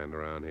some kind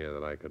around here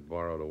that I could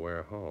borrow to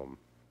wear home.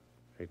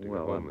 Hate to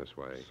go home this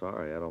way.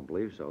 Sorry, I don't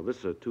believe so. This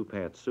is a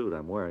two-pants suit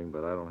I'm wearing,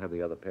 but I don't have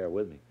the other pair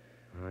with me.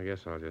 I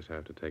guess I'll just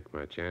have to take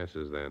my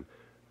chances then.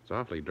 It's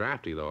awfully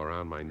drafty, though,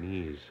 around my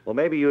knees. Well,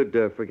 maybe you'd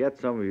forget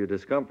some of your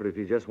discomfort if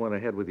you just went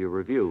ahead with your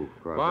review,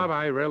 Crawford. Bob,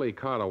 I really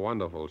caught a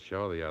wonderful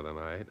show the other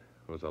night.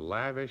 It was a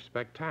lavish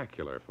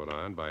spectacular put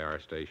on by our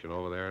station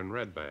over there in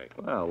Red Bank.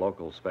 Well,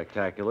 local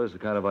spectaculars are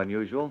kind of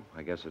unusual.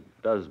 I guess it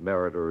does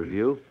merit a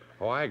review.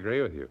 Oh, I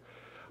agree with you.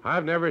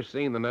 I've never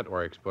seen the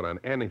networks put on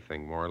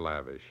anything more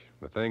lavish.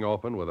 The thing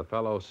opened with a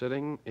fellow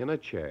sitting in a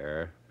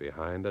chair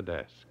behind a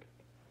desk.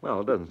 Well,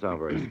 it doesn't sound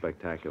very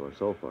spectacular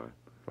so far.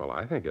 Well,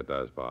 I think it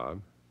does,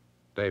 Bob.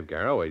 Dave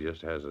Garroway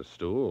just has a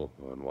stool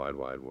on Wide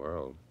Wide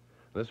World.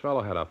 This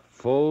fellow had a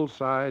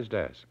full-size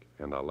desk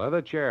and a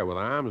leather chair with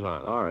arms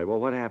on it. All right, well,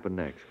 what happened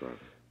next, Crawford?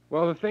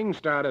 Well, the thing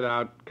started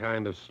out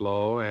kind of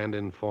slow and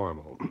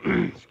informal.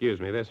 Excuse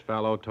me, this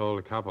fellow told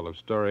a couple of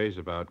stories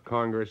about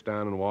Congress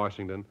down in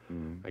Washington.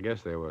 I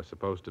guess they were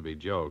supposed to be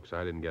jokes.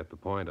 I didn't get the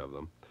point of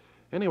them.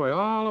 Anyway,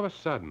 all of a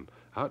sudden,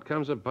 out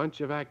comes a bunch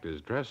of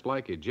actors dressed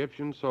like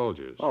Egyptian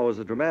soldiers. Oh, it was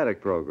a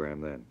dramatic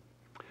program then.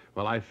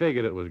 Well, I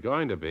figured it was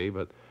going to be,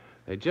 but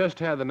they just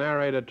had the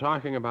narrator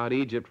talking about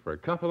Egypt for a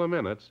couple of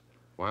minutes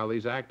while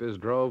these actors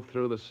drove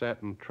through the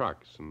set in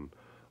trucks and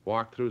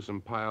walked through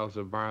some piles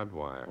of barbed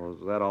wire.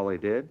 Was that all they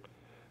did?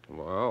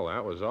 Well,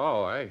 that was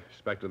all. I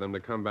expected them to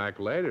come back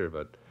later,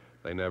 but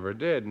they never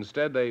did.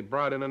 Instead, they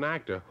brought in an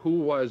actor who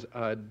was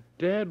a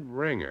dead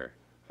ringer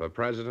for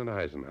President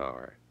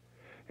Eisenhower.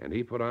 And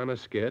he put on a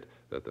skit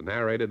that the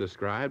narrator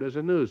described as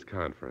a news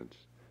conference.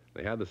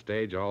 They had the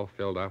stage all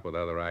filled up with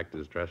other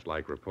actors dressed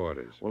like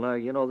reporters. Well, now,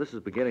 you know, this is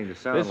beginning to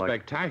sound This like...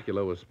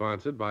 spectacular was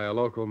sponsored by a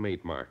local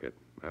meat market.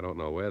 I don't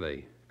know where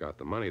they got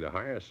the money to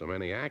hire so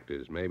many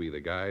actors. Maybe the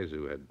guys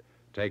who had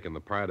taken the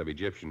part of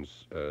Egyptian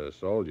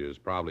soldiers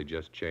probably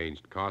just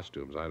changed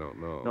costumes. I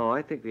don't know. No,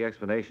 I think the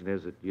explanation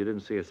is that you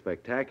didn't see a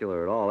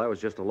spectacular at all. That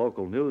was just a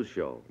local news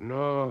show.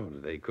 No,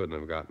 they couldn't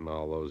have gotten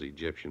all those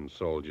Egyptian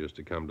soldiers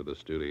to come to the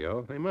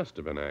studio. They must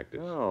have been actors.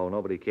 No,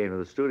 nobody came to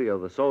the studio.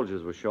 The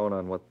soldiers were shown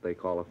on what they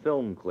call a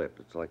film clip.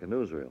 It's like a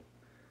newsreel.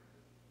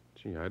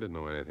 Gee, I didn't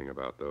know anything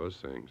about those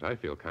things. I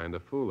feel kind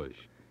of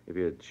foolish. If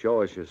you'd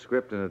show us your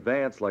script in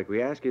advance like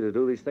we asked you to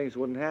do, these things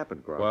wouldn't happen,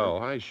 Crawford. Well,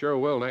 I sure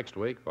will next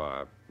week,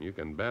 Bob. You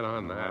can bet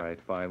on that. All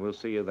right, fine. We'll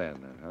see you then,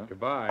 huh?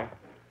 Goodbye.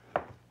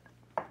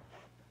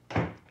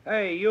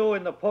 Hey, you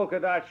in the polka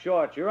dot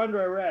shorts, you're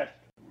under arrest.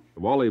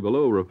 Wally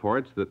Ballou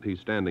reports that he's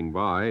standing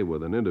by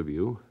with an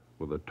interview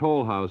with a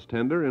toll house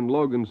tender in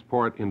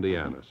Logansport,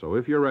 Indiana. So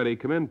if you're ready,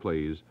 come in,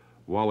 please.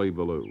 Wally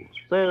Ballou.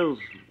 Says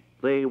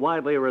the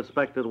widely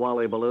respected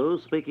Wally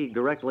Ballou, speaking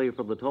directly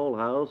from the toll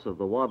house of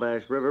the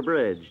Wabash River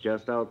Bridge,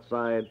 just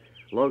outside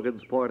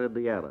Logansport,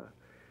 Indiana.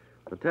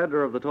 The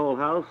tender of the toll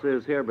house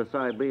is here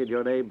beside me, and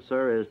your name,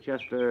 sir, is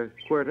Chester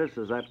Quirtus,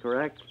 is that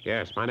correct?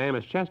 Yes, my name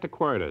is Chester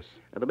Quirtus.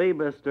 And to me,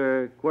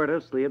 Mr.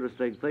 Quirtus, the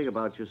interesting thing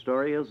about your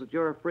story is that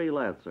you're a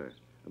freelancer.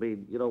 I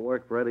mean, you don't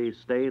work for any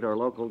state or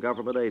local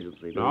government agency,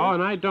 do you? No,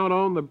 and I don't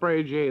own the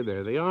bridge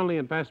either. The only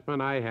investment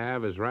I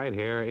have is right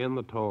here in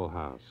the toll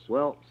house.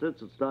 Well,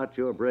 since it's not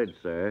your bridge,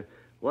 sir,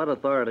 what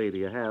authority do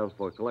you have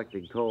for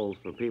collecting tolls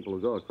from people who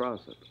go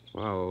across it?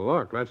 Well,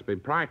 look, let's be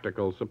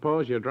practical.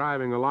 Suppose you're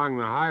driving along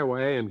the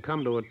highway and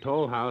come to a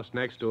toll house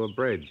next to a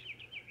bridge.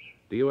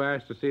 Do you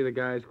ask to see the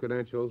guy's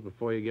credentials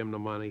before you give him the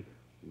money?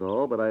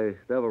 No, but I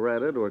never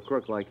ran into a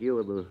crook like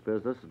you in the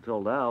business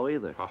until now,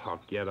 either. Oh,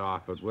 get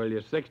off it, will you?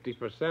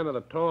 60% of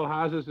the toll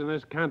houses in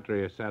this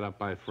country are set up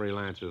by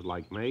freelancers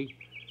like me.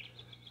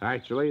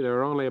 Actually, there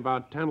are only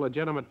about 10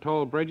 legitimate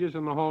toll bridges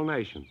in the whole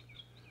nation.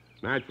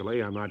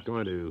 Naturally, I'm not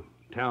going to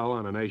tell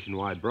on a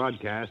nationwide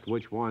broadcast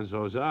which ones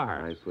those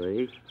are. I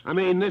see. I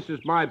mean, this is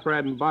my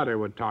bread and butter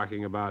we're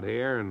talking about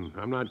here, and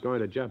I'm not going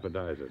to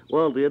jeopardize it.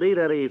 Well, do you need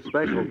any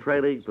special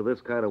training for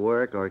this kind of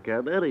work, or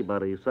can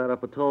anybody set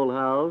up a toll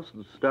house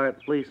and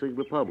start fleecing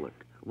the public?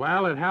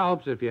 Well, it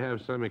helps if you have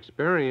some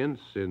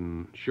experience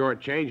in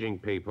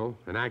shortchanging people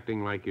and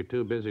acting like you're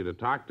too busy to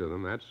talk to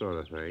them, that sort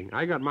of thing.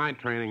 I got my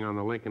training on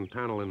the Lincoln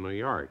Tunnel in New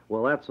York.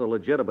 Well, that's a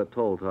legitimate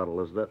toll tunnel,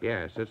 isn't it?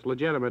 Yes, it's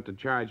legitimate to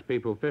charge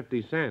people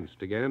 50 cents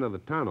to get into the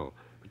tunnel.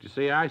 But you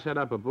see, I set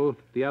up a booth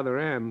at the other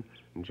end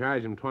and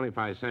charge them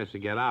 25 cents to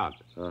get out.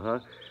 Uh-huh.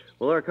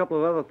 Well, there are a couple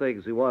of other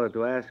things we wanted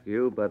to ask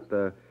you, but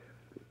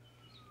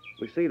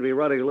we seem to be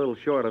running a little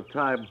short of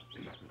time.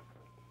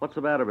 What's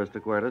the matter,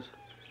 Mr. Quirtus?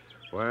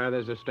 Well,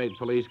 there's a state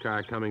police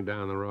car coming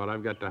down the road.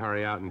 I've got to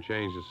hurry out and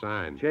change the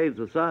sign. Change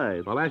the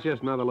sign? Well, that's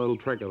just another little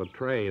trick of the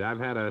trade. I've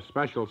had a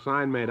special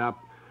sign made up.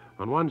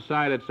 On one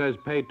side, it says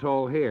pay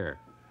toll here.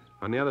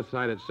 On the other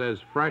side, it says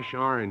fresh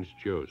orange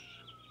juice.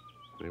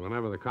 See,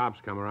 whenever the cops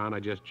come around,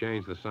 I just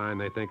change the sign.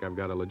 They think I've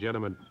got a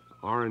legitimate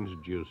orange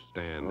juice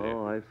stand there.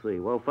 Oh, I see.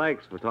 Well,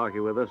 thanks for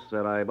talking with us,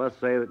 and I must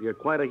say that you're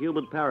quite a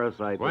human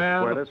parasite, Mr.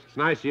 Well, Quirtus. it's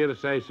nice of you to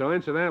say so.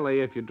 Incidentally,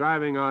 if you're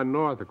driving on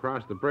north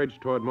across the bridge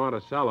toward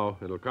Monticello,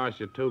 it'll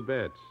cost you 2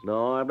 bits.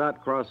 No, I'm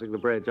not crossing the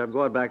bridge. I'm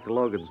going back to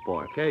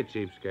Logansport. Okay,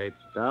 cheapskate.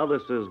 Now,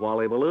 this is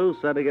Wally Ballou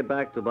sending it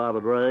back to Bob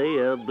and Ray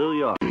in New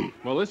York.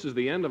 Well, this is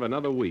the end of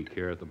another week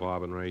here at the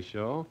Bob and Ray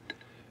Show.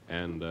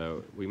 And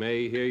we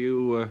may hear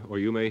you, or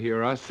you may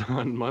hear us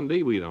on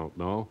Monday. We don't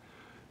know.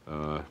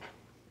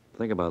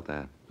 Think about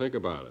that. Think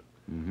about it.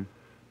 Mm-hmm.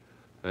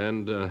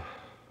 And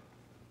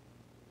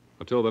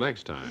until the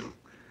next time,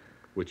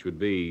 which would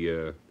be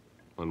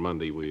on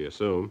Monday, we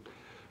assume,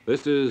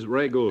 this is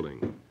Ray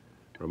Goulding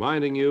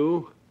reminding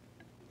you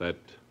that...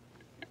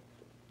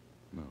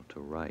 No, to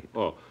write.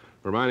 Oh,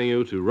 reminding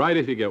you to write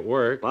if you get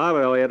work. Bob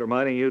Elliott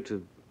reminding you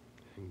to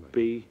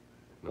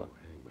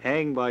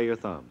hang by your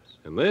thumbs.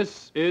 And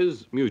this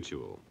is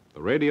Mutual,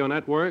 the radio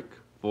network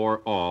for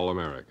all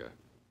America.